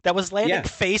tree that was landing yeah,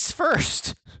 face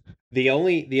first. the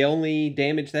only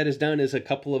damage that is done is a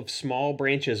couple of small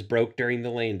branches broke during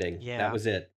the landing. That Yeah. was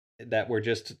it. That were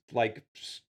just like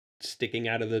sticking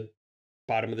out of the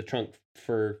bottom of the trunk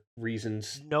for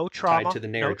reasons No tied trauma. to the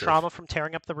No narrative. trauma from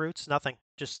tearing up the roots. Nothing.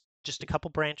 Just Just a couple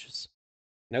branches.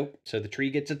 Nope. So the tree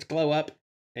gets its glow up,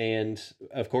 and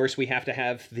of course we have to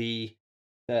have an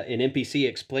NPC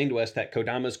explain to us that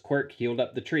Kodama's quirk healed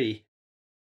up the tree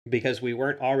because we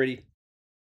weren't already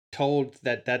told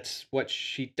that that's what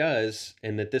she does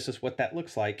and that this is what that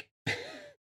looks like.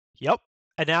 Yep.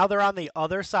 And now they're on the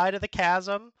other side of the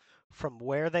chasm from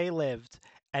where they lived.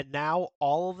 And now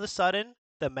all of a sudden,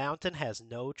 the mountain has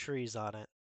no trees on it.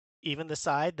 Even the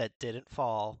side that didn't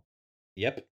fall.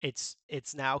 Yep. It's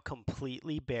now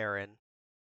completely barren.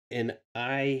 And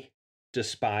I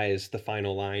despise the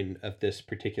final line of this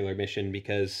particular mission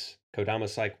because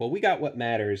Kodama's like, well, we got what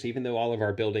matters, even though all of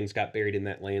our buildings got buried in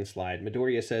that landslide.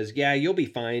 Midoriya says, yeah, you'll be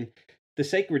fine. The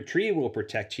sacred tree will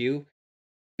protect you.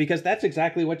 Because that's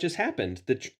exactly what just happened.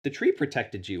 The tree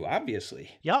protected you,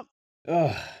 obviously. Yep.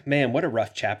 Oh, man, what a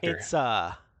rough chapter.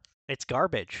 It's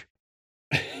garbage.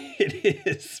 It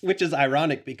is, which is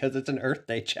ironic because it's an Earth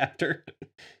Day chapter.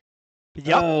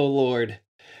 Yep. Oh, Lord.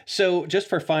 So, just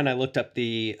for fun, I looked up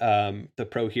the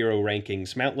Pro Hero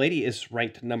rankings. Mount Lady is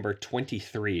ranked number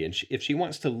 23, and if she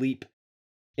wants to leap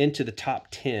into the top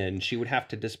 10, she would have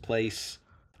to displace.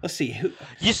 Let's see.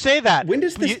 You say that. When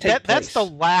does this take place? That's the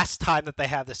last time that they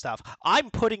have this stuff.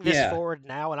 I'm putting this forward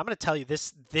now, and I'm going to tell you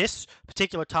this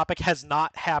particular topic has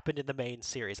not happened in the main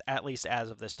series, at least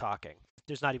as of this talking.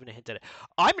 There's not even a hint at it.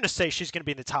 I'm going to say she's going to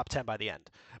be in the top 10 by the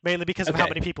end, mainly because of how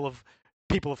many people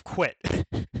have quit.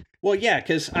 Well, yeah,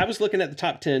 because I was looking at the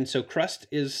top 10. So Crust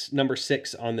is number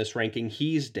 6 on this ranking.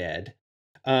 He's dead.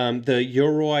 The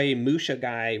Yoroi Musha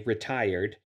guy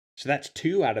retired. So that's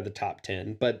 2 out of the top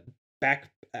 10. But back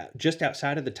just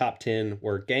outside of the top 10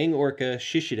 were Gang Orca,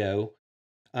 Shishido.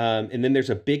 And then there's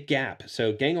a big gap.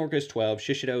 So Gang Orca is 12,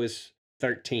 Shishido is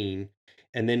 13.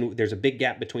 And then there's a big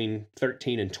gap between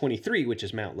 13 and 23, which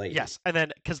is Mount Lady. Yes, and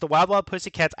then because the Wild Wild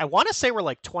Pussycats, I want to say were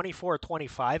like 24 or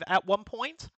 25 at one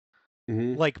point.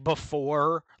 Mm-hmm. Like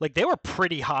before, like they were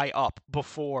pretty high up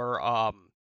before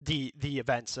the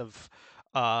events of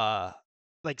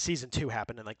like season 2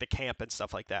 happened and like the camp and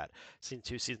stuff like that. Season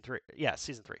 2, season 3, yeah,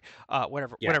 season 3,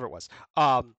 whatever it was.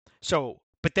 So,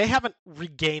 but they haven't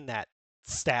regained that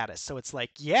status. So it's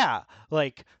like, yeah,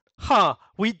 like,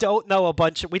 we don't know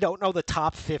we don't know the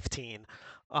top 15.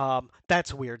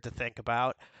 That's weird to think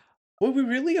about. Well, we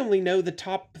really only know the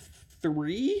top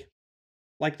 3.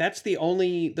 Like those are the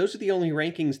only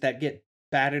rankings that get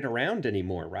batted around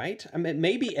anymore, right? I mean,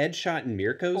 maybe Edgeshot and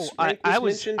Mirko's rank was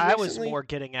mentioned recently. I was more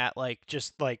getting at like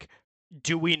just like,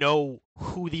 do we know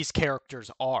who these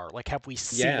characters are? Like, have we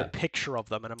seen a picture of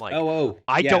them? And I'm like,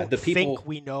 I don't think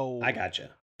we know. I gotcha.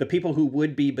 The people who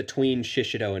would be between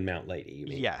Shishido and Mount Lady, you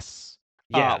mean? Yes.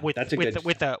 Yeah, with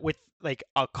like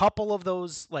a couple of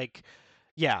those, like,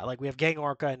 yeah, like we have Gang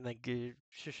Orca and like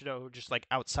Shishido just like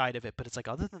outside of it, but it's like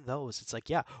other than those, it's like,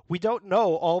 yeah, we don't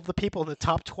know all of the people in the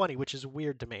top 20, which is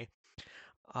weird to me.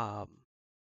 But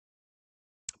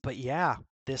yeah,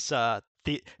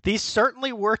 these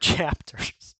certainly were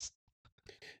chapters.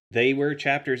 They were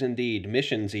chapters indeed.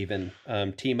 Missions even.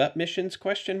 Team up missions,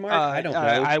 question mark? I don't know.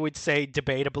 I would say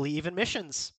debatably even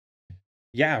missions.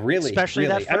 Yeah, really. Especially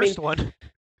that first one.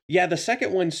 Yeah, the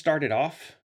second one started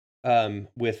off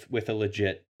with a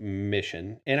legit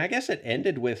mission. And I guess it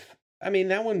ended with, I mean,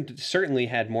 that one certainly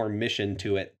had more mission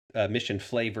to it, mission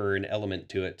flavor and element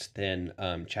to it than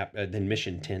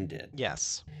Mission 10 did.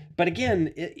 Yes. But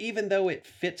again, even though it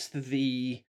fits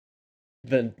the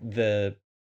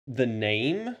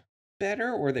name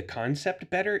better or the concept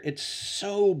better, it's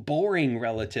so boring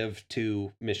relative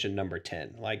to mission number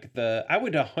 10. Like I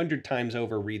would 100 times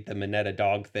over read the Mineta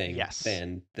dog thing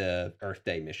than the Earth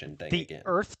Day mission thing again. The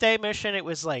Earth Day mission, it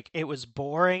was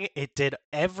boring. It did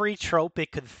every trope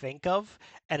it could think of,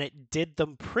 and it did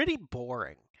them pretty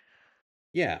boring.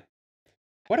 Yeah.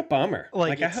 What a bummer.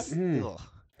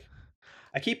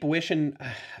 I keep wishing,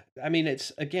 I mean,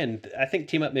 it's, again, I think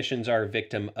team up missions are a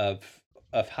victim of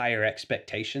higher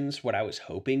expectations. What I was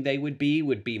hoping they would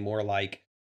be more like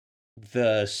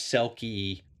the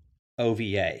Selkie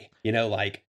OVA,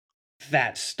 like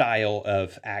that style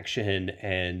of action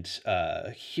and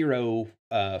hero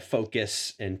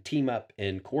focus and team up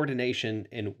and coordination.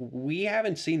 And we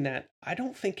haven't seen that, I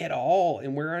don't think, at all.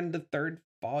 And we're on the 3rd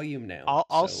volume now.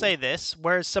 I'll say this,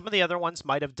 whereas some of the other ones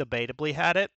might have debatably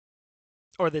had it,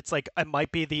 or that's like, it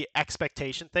might be the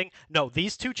expectation thing. No,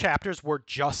 these 2 chapters were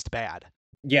just bad.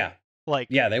 Yeah.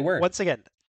 Yeah, they were. Once again,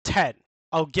 10.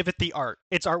 I'll give it the art.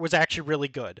 Its art was actually really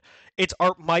good. Its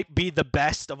art might be the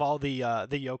best of all the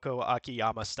Yoko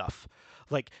Akiyama stuff.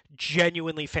 Like,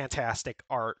 genuinely fantastic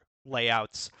art,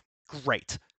 layouts,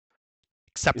 great.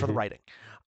 Except for the writing.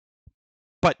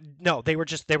 But no, they were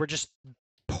just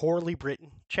poorly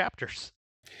written chapters.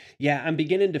 Yeah, I'm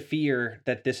beginning to fear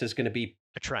that this is going to be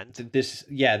A trend. this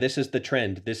is the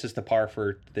trend. This is the par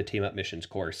for the team up missions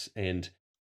course, and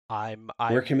I'm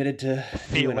we're committed to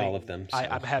doing all of feeling them.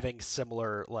 I'm So having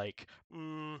similar like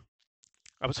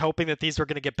I was hoping that these were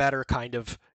going to get better kind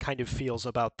of feels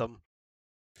about them.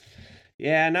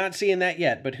 yeah, not seeing that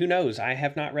yet, but who knows? I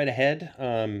have not read ahead.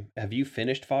 Have you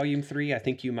finished volume 3? I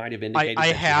think you might have indicated I that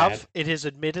you had. have. It is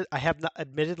admitted. I have not,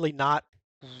 admittedly not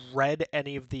read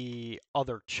any of the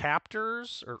other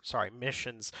chapters or sorry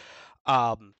missions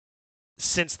um,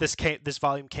 since this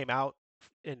volume came out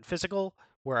in physical,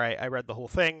 where I read the whole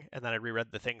thing and then I reread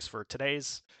the things for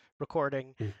today's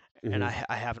recording, and Mm-hmm.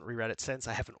 I haven't reread it since.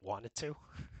 I haven't wanted to,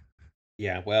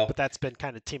 Yeah, but well, that's been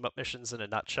kind of team up missions in a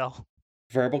nutshell.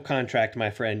 verbal contract,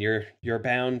 my friend. You're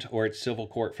bound, or it's civil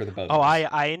court for the both Oh, of us.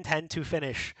 I intend to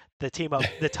finish the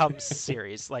Tums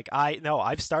series. Like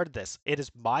I've started this. It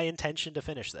is my intention to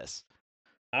finish this.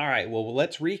 All right, well,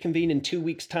 let's reconvene in 2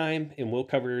 weeks' time, and we'll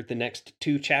cover the next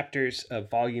 2 chapters of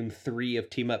Volume 3 of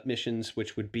Team Up Missions,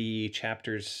 which would be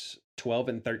chapters 12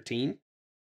 and 13.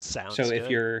 Sounds So if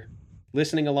good. you're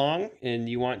listening along and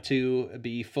you want to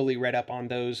be fully read up on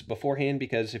those beforehand,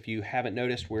 because if you haven't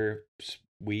noticed,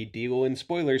 we deal in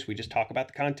spoilers. We just talk about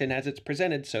the content as it's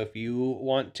presented. So if you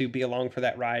want to be along for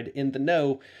that ride in the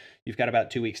know, you've got about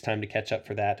 2 weeks' time to catch up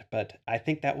for that. But I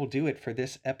think that will do it for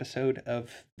this episode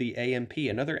of the AMP,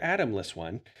 another Adamless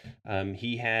one.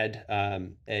 He had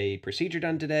a procedure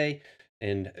done today,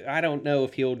 and I don't know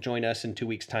if he'll join us in 2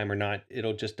 weeks' time or not.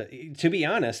 It'll just, to be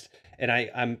honest, and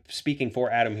I'm speaking for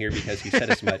Adam here because he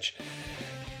said as much.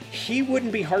 He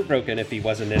wouldn't be heartbroken if he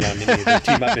wasn't in on any of the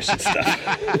team up mission stuff.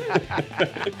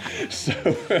 So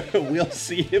we'll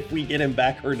see if we get him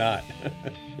back or not.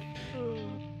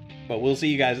 But we'll see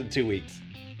you guys in 2 weeks.